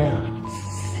 When else?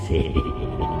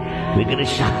 We're gonna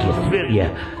shock you, thrill you,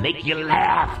 make you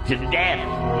laugh to death.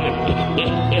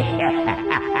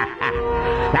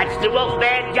 That's the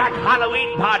Wolfman Jack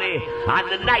Halloween party on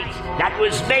the night that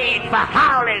was made for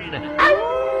howling.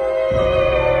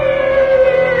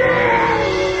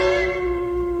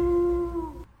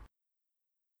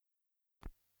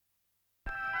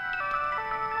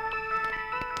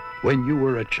 When you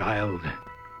were a child,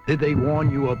 did they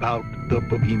warn you about the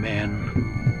boogeyman?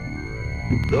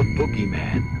 The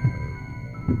boogeyman.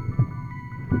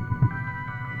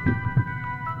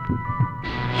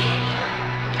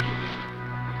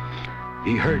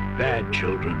 He hurt bad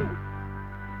children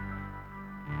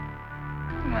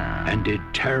and did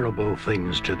terrible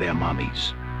things to their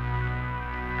mommies.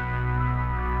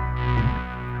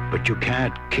 But you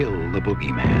can't kill the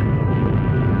boogeyman.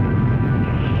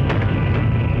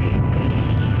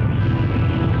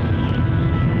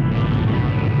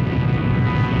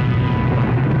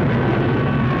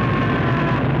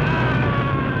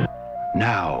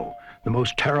 Now, the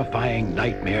most terrifying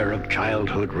nightmare of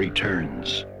childhood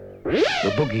returns.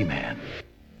 The boogeyman.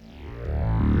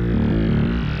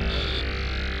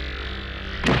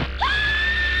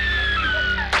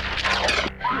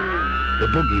 The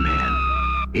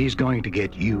boogeyman. He's going to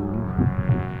get you,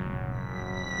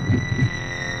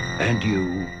 and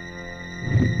you,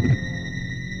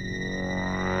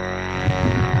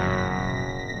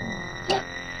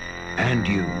 And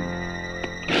you.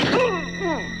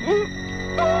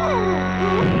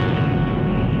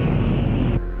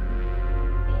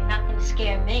 You're not going to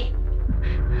scare me.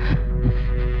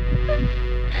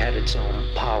 Had its own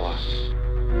power.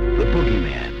 The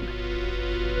boogeyman.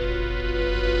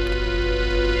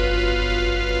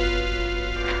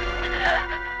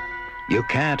 You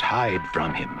can't hide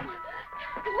from him.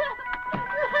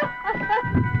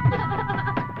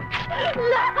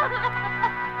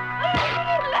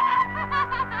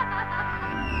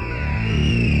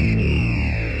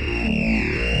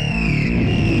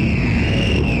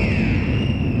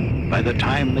 By the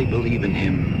time they believe in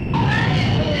him,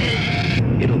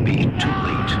 it'll be too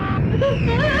late.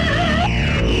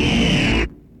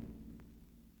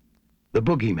 The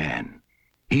boogeyman,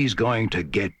 he's going to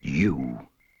get you.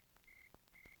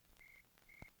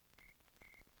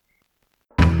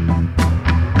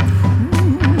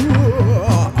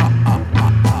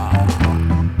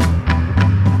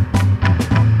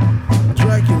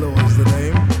 Dracula was the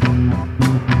name.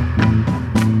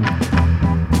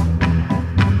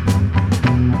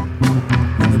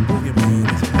 And the boogeyman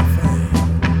is my thing.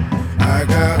 I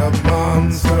got a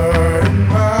monster in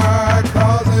my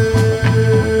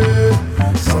closet.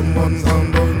 Someone's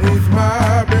underneath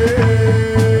my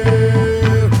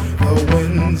bed. The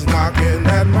wind's knocking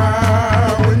at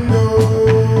my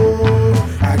window.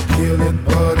 I kill it,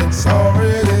 but it's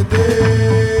already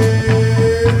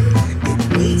dead.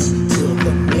 It waits till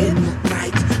the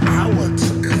midnight hour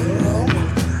to come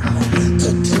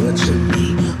to torture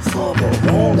me for the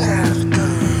wrong I've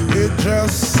done. It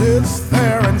just sits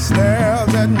there and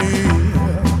stares at me,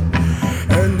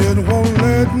 and it won't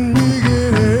let me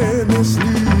get any sleep.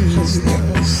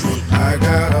 I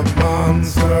got a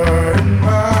monster in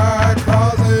my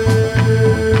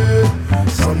closet.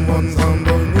 Someone's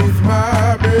underneath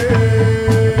my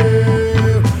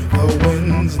bed. The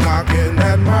wind's knocking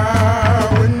at my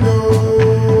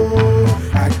window.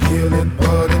 I kill it,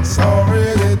 but it's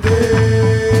already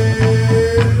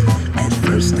dead. At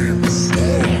first I was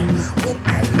scared when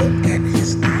I looked at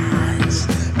his eyes,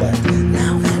 but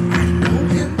now that I know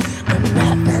him, I'm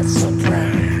not that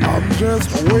surprised. I'm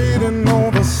just waiting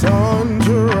on the sun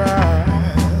to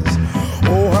rise.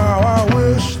 Oh, how I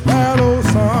wish that old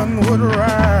sun would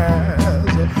rise.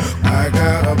 I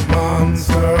got a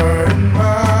monster in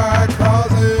my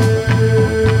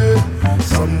closet.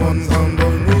 Someone's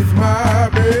underneath my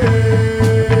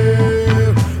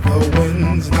bed. The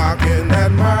wind's knocking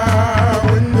at my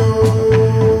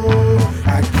window.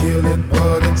 I kill it,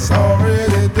 but it's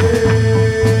already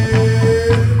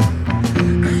dead.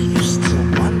 I used to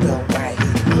wonder why he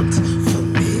looked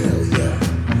familiar.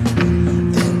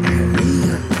 Then I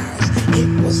realized it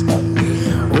was a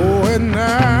mirror. Oh, and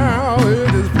now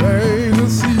it is plain to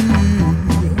see.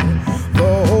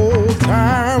 The whole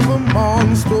time the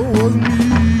monster was me.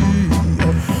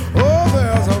 Oh,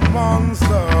 there's a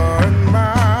monster in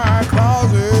my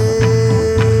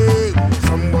closet.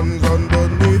 Someone's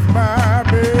underneath my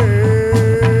bed.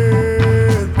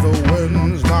 The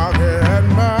wind's knocking at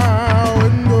my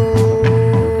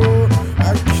window. I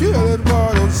kill it,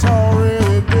 but it's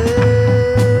already dead.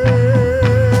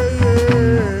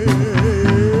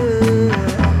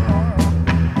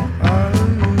 I'm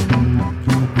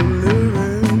the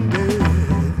living dead.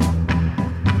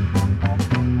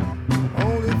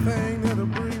 Only thing that'll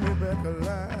bring me back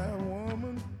alive,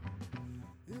 woman,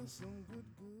 is some good.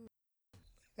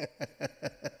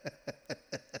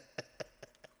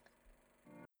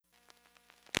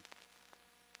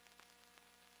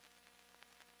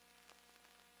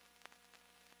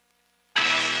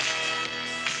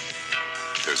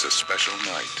 There's a special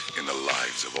night in the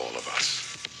lives of all of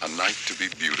us. A night to be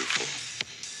beautiful,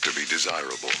 to be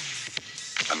desirable.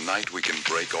 A night we can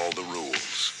break all the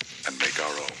rules and make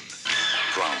our own.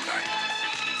 Prom night.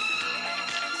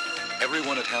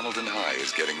 Everyone at Hamilton High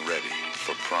is getting ready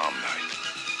for prom night.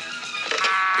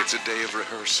 It's a day of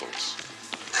rehearsals,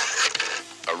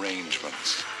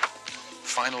 arrangements,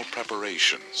 final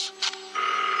preparations,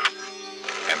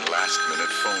 and last-minute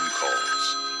phone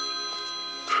calls.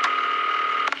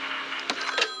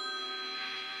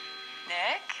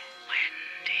 Nick?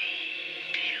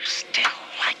 Wendy, do you still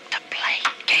like to play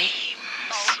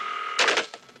games?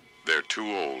 They're too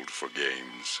old for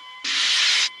games,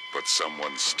 but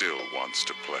someone still wants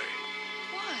to play.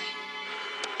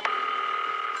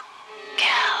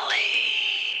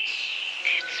 Callie,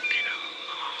 it's been a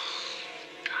long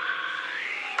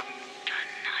time.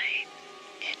 Tonight,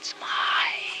 it's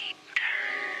my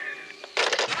turn.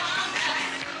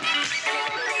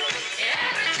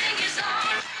 Everything is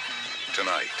on.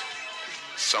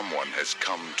 Someone has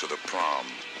come to the prom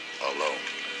alone.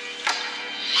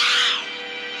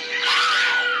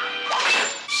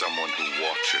 Someone who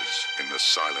watches in the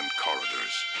silent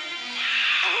corridors.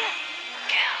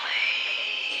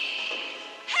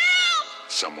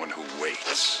 Someone who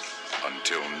waits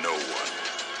until no one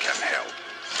can help.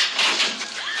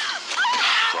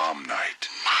 Prom night.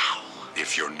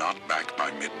 If you're not back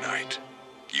by midnight,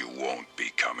 you won't be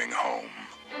coming home.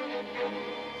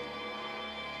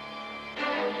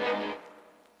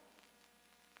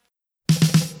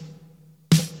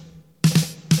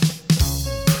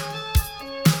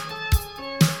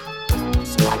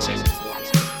 Swatching.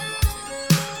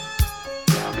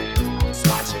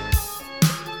 Swatching.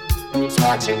 Who's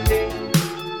watching me?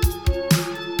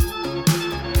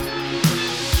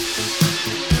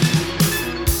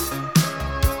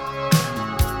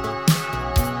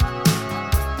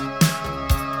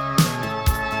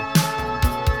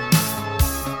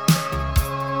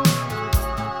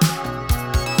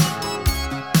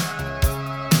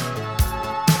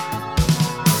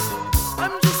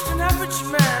 I'm just an average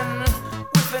man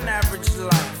with an average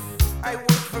life. I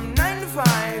work from 9 to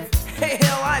 5. Hey,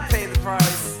 hell, I pay the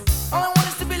price. All I want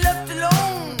is to be left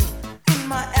alone in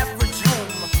my average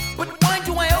home. But why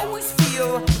do I always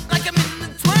feel like I'm in the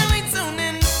twilight zone?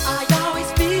 And I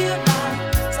always feel like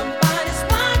somebody's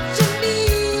watching me,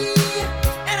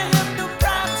 and I have no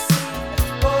privacy.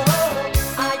 Oh,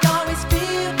 I always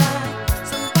feel like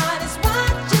somebody's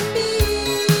watching me.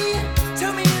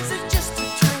 Tell me, is it just a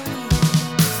dream?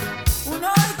 When I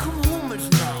come home at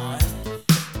night,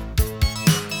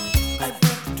 I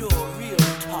break the door real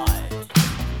tight.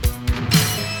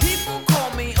 People call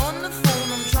me on the phone,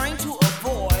 I'm trying to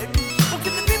avoid. But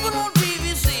can the people on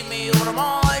TV see me, or am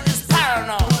I just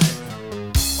paranoid?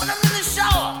 When I'm in the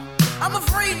shower, I'm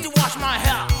afraid to wash my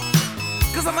hair,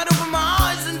 'cause I might open my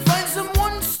eyes and find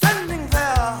someone standing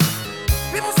there.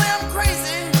 People say I'm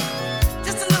crazy,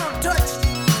 just a little touched,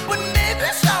 but maybe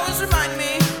showers remind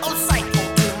me of psycho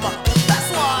too much. That's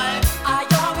why I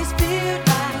always feel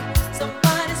like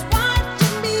somebody's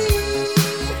watching me,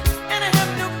 and I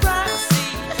have no privacy.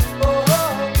 Oh,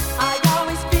 I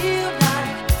always feel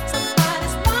like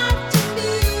somebody's watching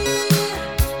me.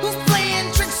 Who's playing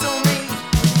tricks on me?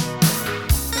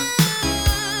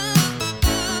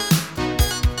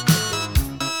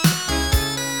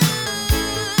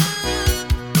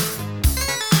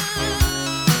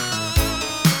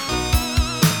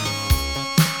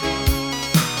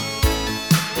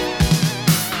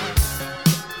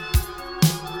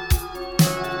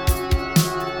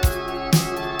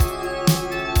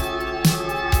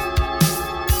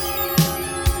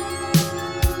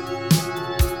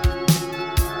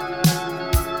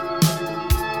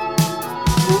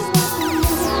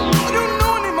 I don't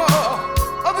know anymore.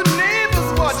 Are the neighbors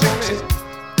watching me?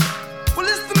 Well,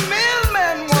 it's the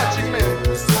mailman watching me.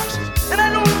 And I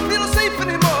don't feel safe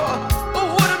anymore. Oh,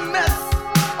 what a mess.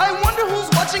 I wonder who's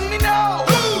watching me now.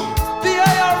 The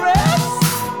IRS?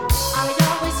 I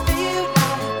always feel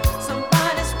like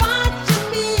somebody's watching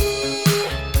me,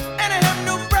 and I have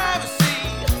no privacy.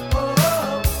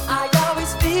 Oh, I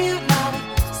always feel like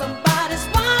somebody's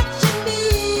watching me.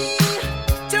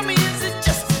 Tell me, is it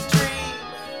just a dream?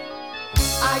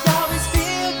 I always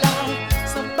feel like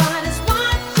somebody's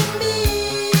watching me,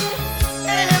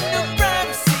 and I have no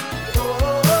privacy.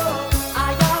 Oh,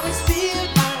 I always feel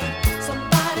like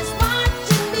somebody's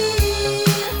watching me.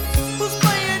 Who's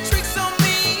playing tricks on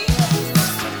me?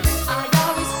 I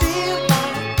always feel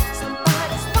like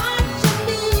somebody's watching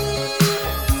me.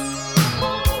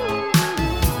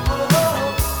 Oh,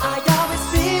 I always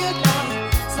feel like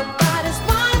somebody's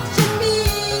watching me.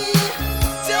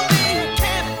 Tell me, who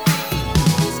can it be?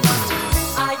 Who's watching me?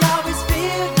 I always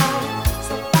feel like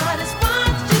somebody's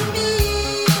watching me.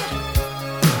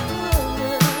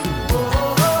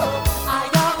 Oh, I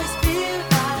always feel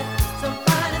like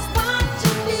somebody's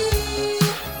watching me.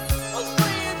 Who's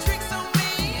playing tricks on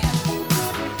me?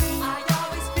 I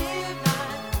always feel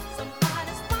like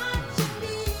somebody's watching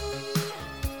me.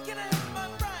 Can I have my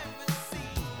privacy?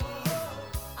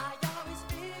 I always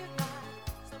feel like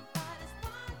somebody's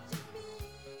watching me.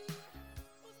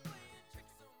 Who's playing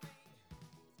tricks on me?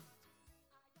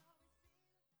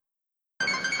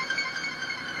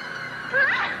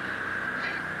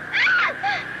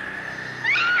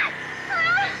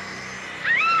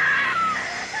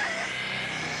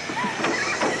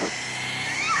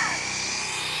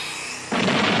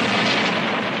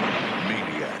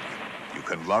 Maniac, you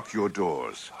can lock your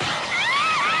doors, but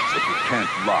you can't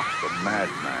lock the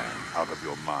madman out of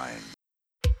your mind.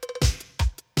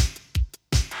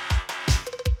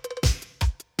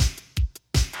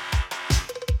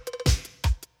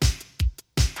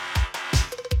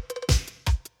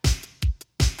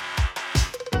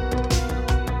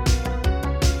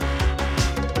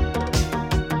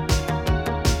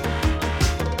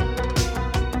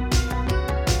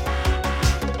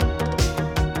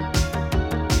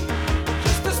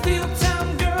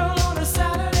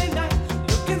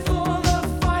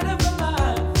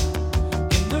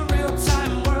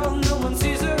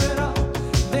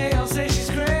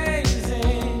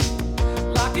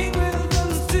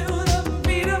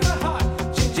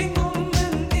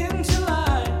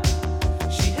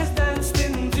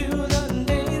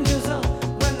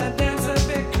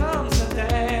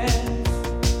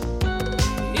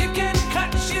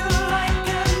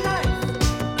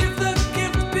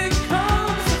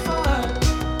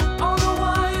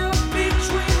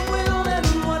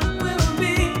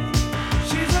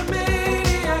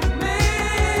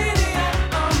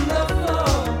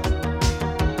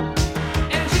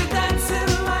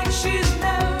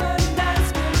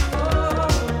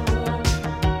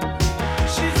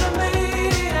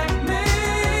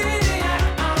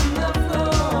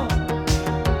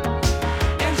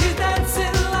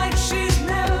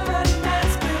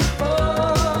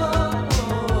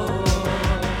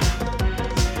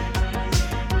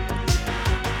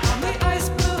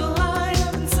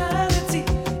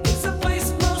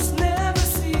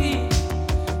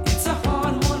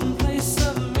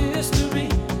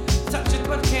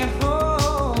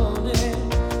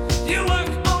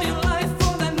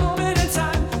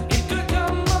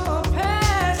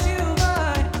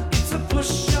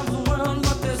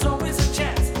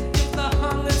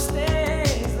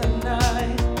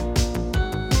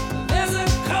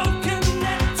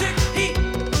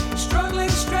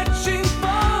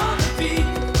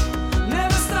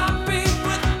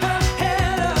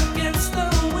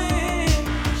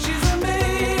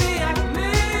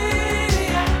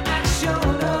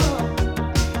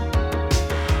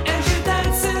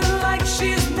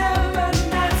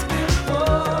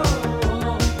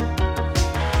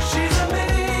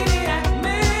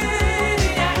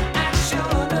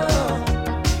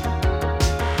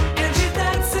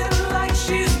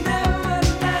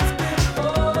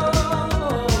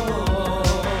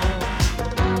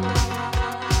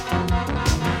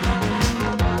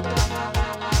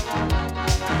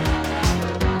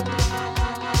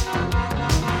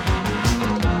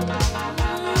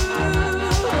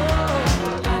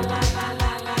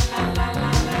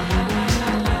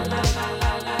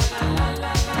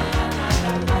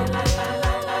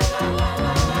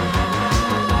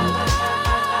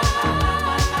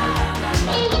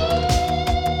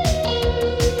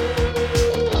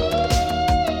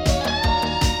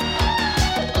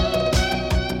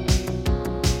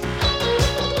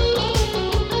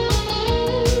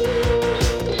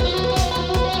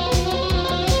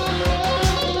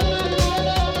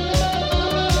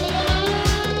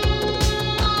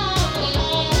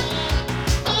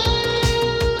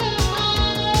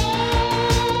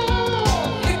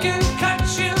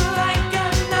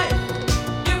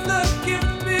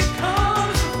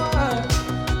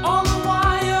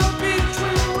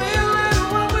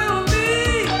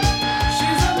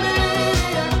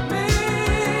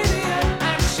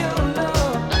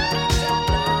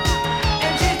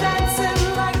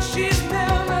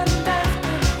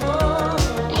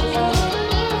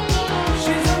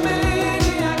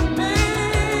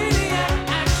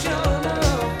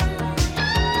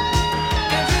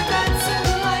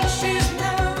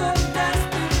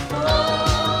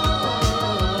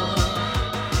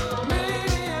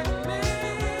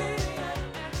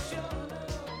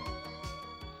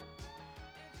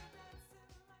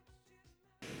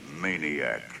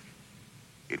 maniac.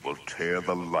 It will tear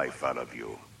the life out of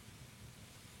you.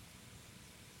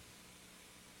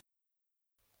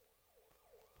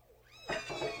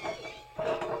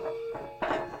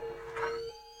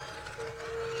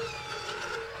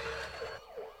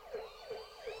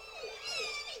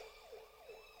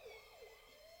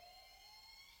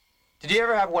 Did you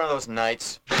ever have one of those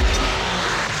nights?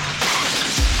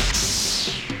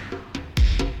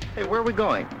 Hey, where are we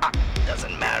going?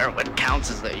 Doesn't matter. What counts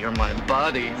is that you're my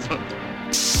buddy.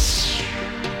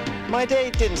 My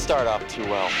day didn't start off too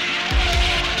well.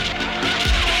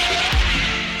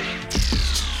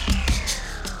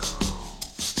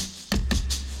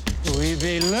 We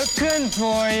be looking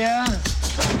for ya.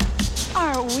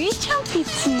 Are we jumpy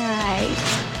tonight?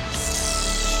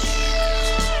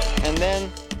 And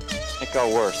then it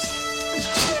got worse.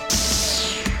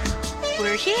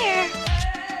 We're here.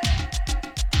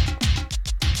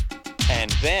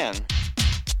 And then...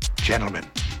 Gentlemen,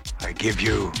 I give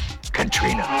you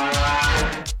Katrina.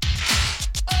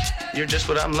 You're just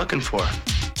what I'm looking for.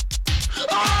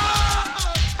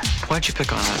 Why'd you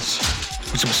pick on us?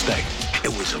 It was a mistake. It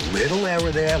was a little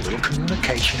error there, a little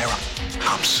communication error.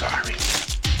 I'm sorry.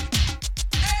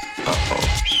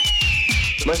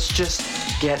 Uh-oh. Let's just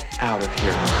get out of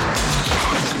here.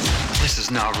 This is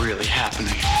not really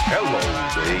happening. Hello,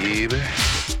 baby.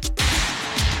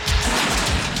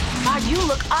 God, you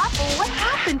look awful. What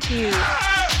happened to you?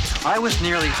 I was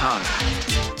nearly hung.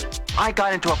 I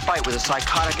got into a fight with a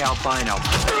psychotic albino.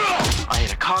 I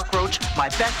hit a cockroach, my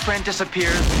best friend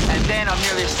disappeared, and then I'm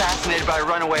nearly assassinated by a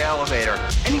runaway elevator.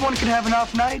 Anyone can have an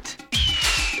off night.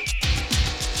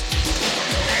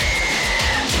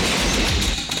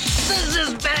 This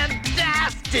is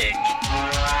fantastic!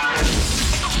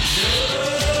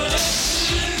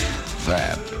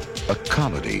 Fab, a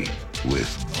comedy with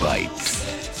bite.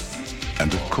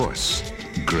 And of course,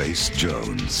 Grace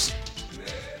Jones.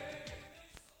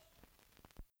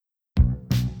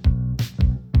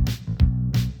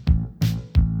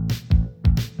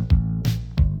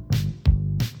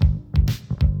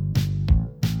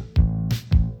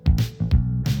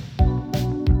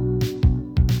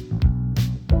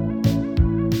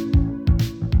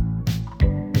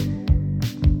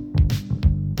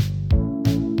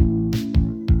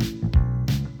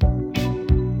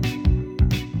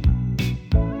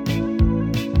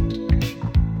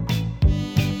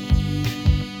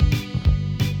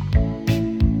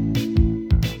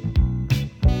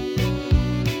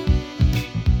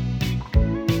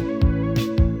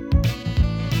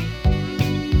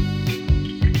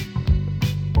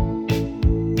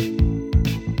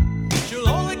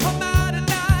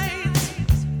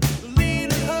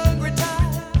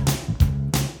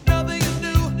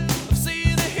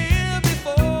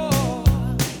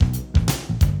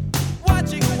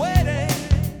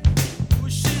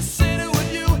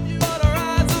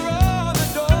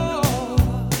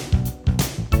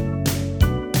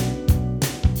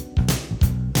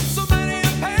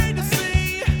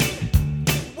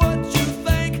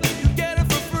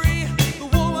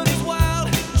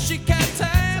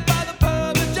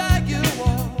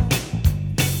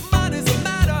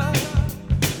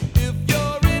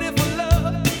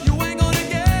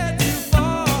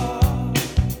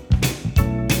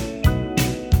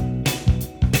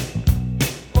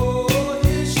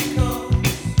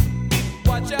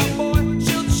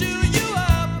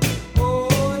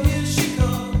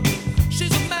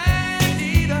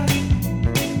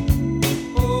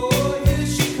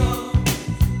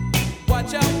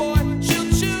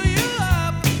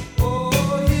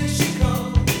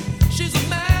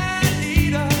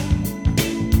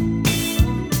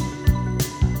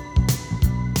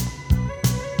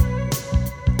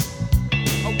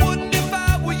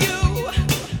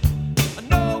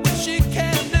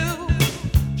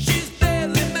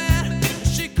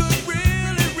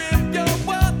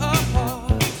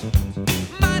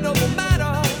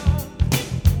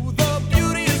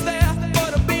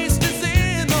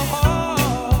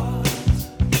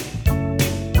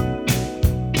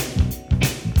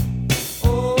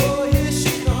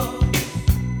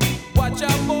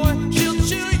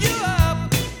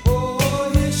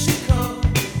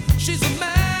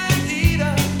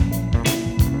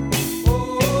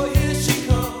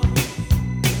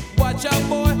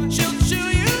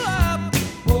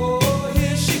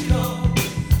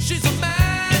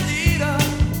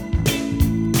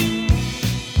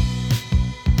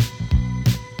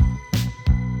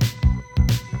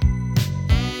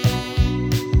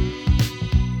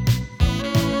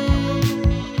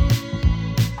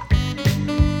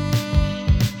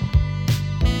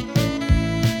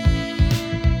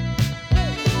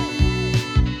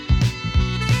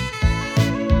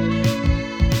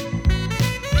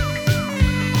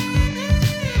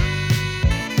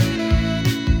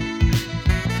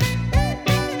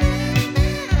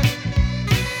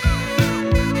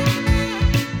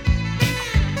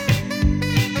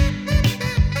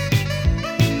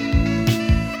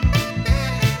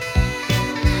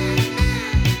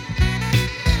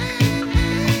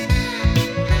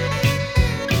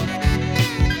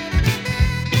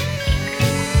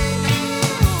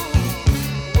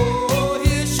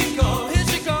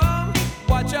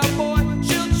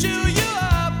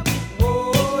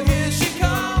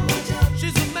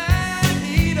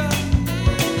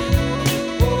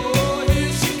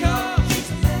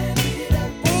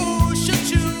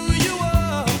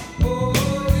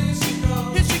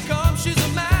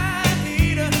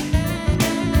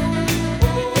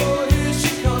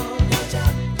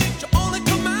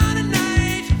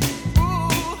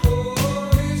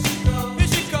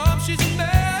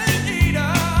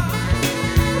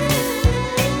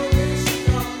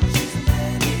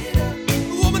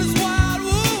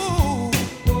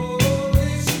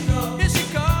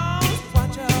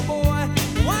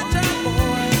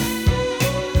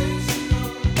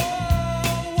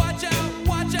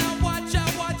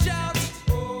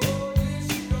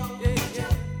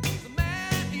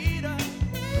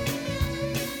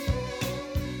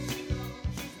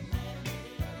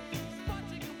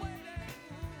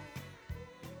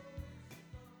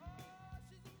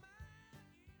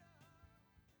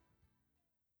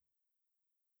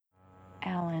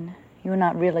 Alan. You're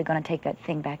not really going to take that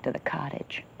thing back to the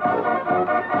cottage.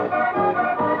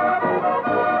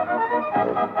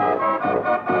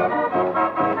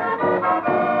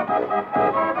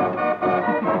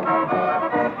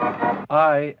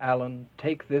 I, Alan,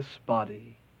 take this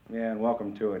body. Yeah, and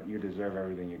welcome to it. You deserve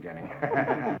everything you're getting.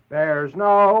 There's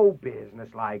no business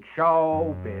like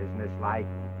show business like...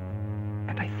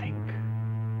 And I think,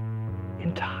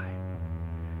 in time,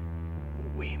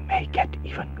 we may get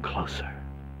even closer.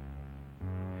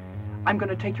 I'm going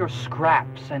to take your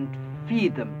scraps and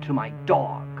feed them to my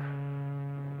dog.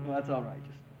 Well, that's all right.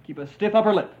 Just keep a stiff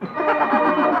upper lip.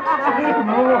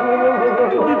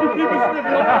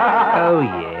 Oh,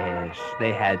 yes,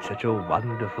 they had such a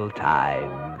wonderful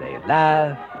time. They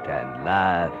laughed and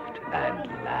laughed and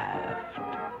laughed.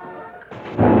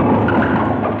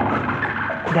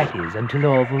 That is, until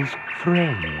Orville's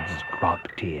friends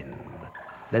dropped in.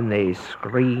 Then they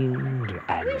screamed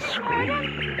and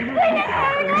screamed and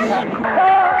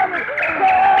screamed.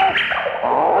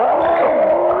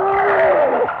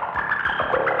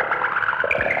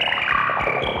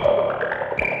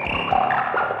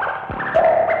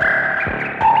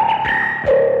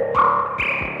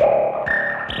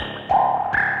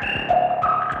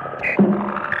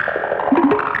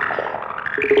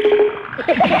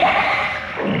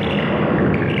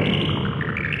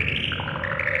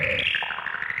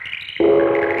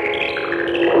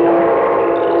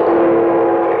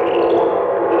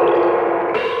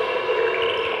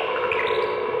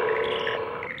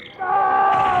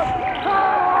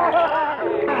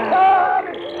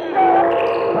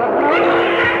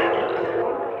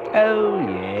 Oh,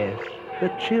 yes, the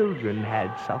children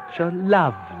had such a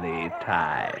lovely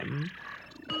time.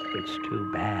 It's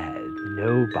too bad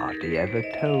nobody ever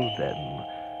told them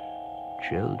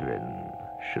children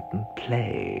shouldn't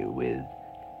play with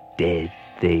dead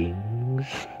things.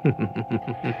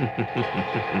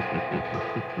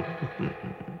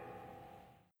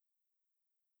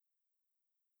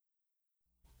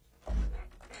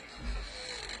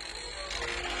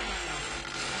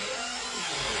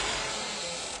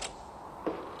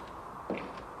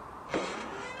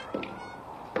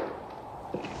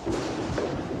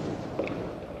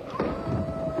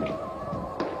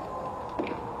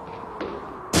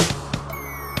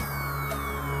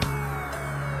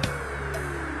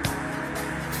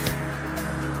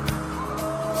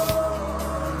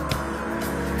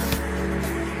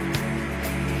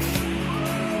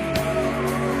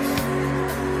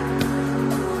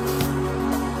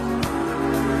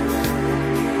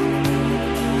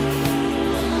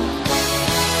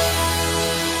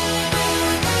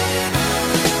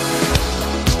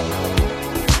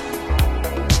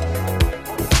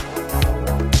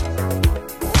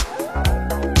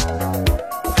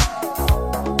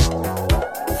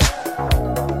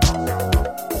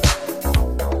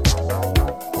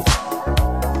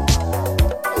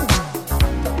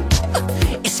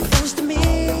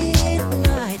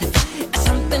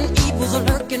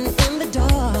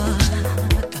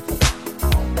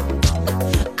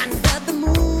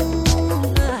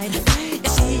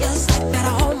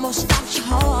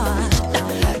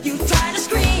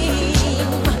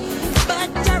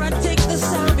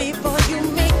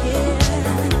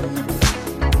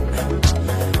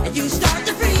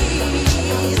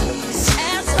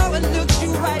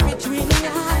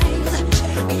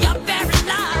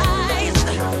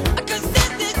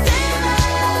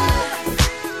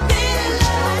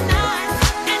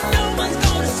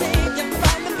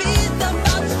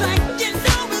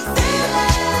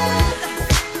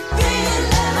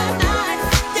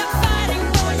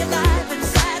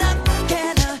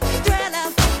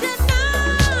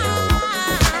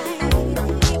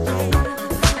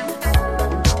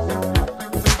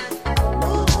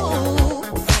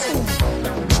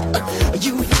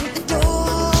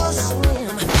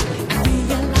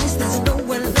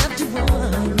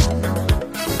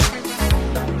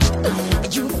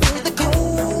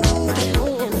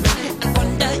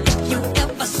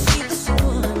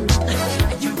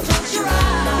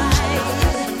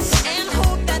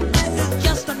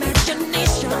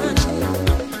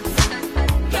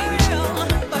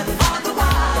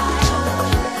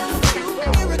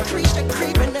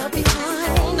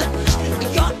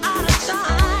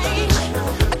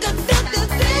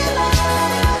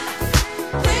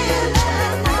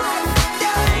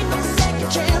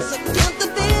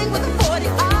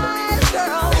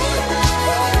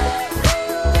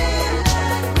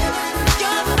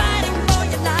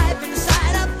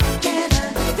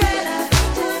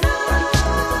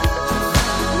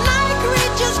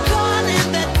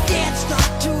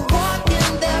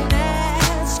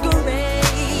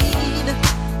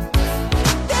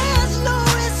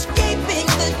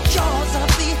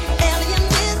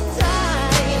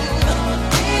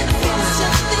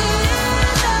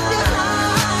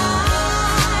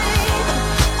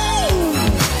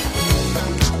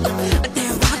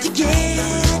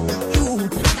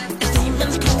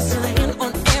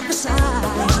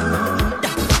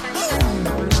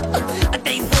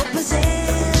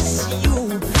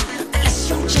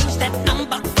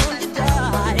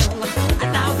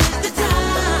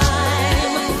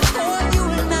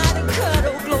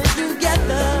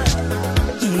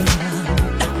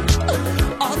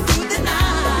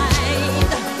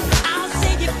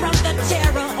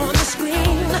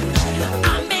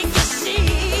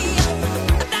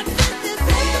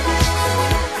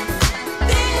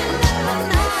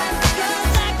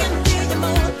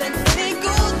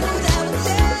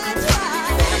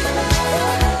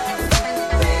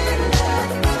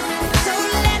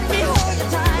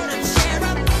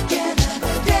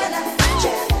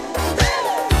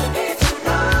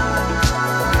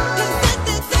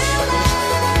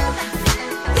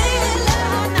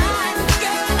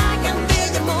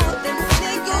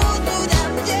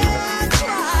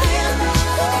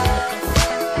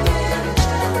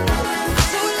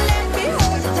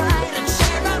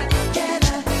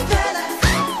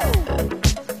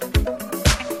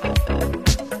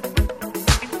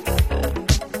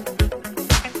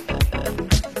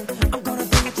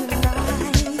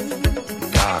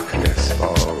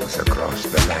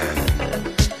 across the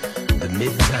land. The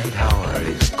midnight hour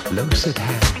is close at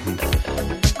hand.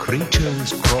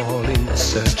 Creatures crawl in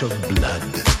search of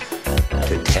blood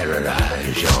to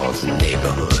terrorize your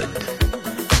neighborhood.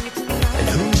 And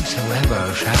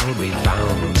whosoever shall be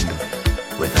found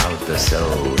without the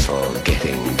soul for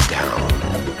getting down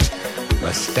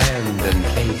must stand and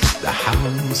face the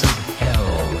hounds of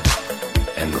hell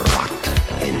and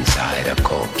rot inside a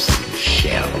corpse's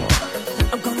shell.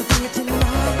 I'm gonna bring it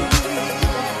tonight.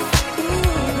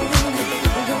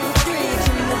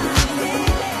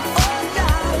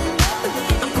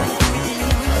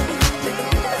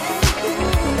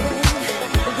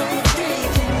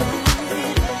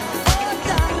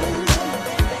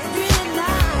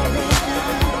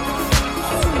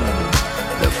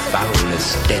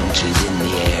 Stench is in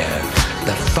the air,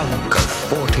 the funk of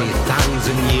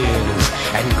 40,000 years,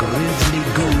 and grisly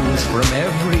ghouls from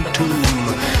every tomb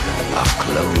are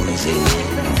closing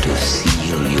in to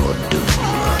seal your doom.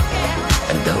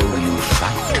 And though you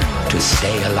fight to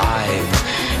stay alive,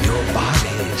 your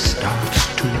body starts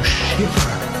to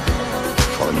shiver,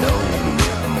 for no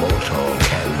mere mortal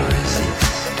can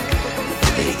resist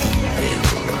the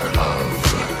evil of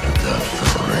the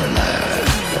thriller.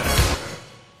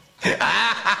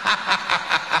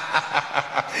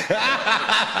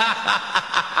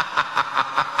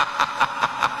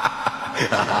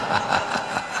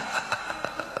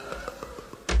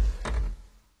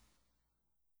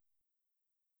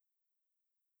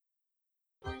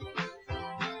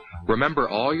 Remember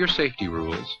all your safety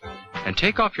rules and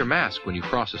take off your mask when you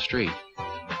cross a street.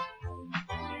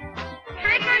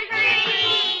 Trick or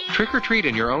treat! Trick or treat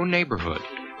in your own neighborhood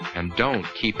and don't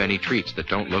keep any treats that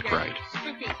don't look right.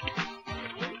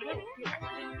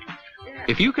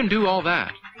 If you can do all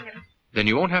that, then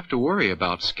you won't have to worry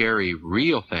about scary,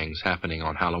 real things happening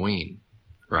on Halloween,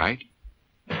 right?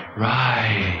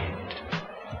 Right.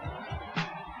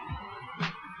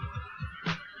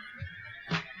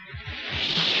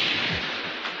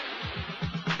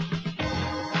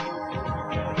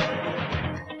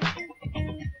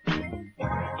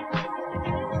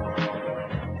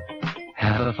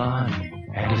 Have a fun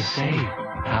and a safe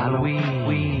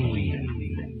Halloween.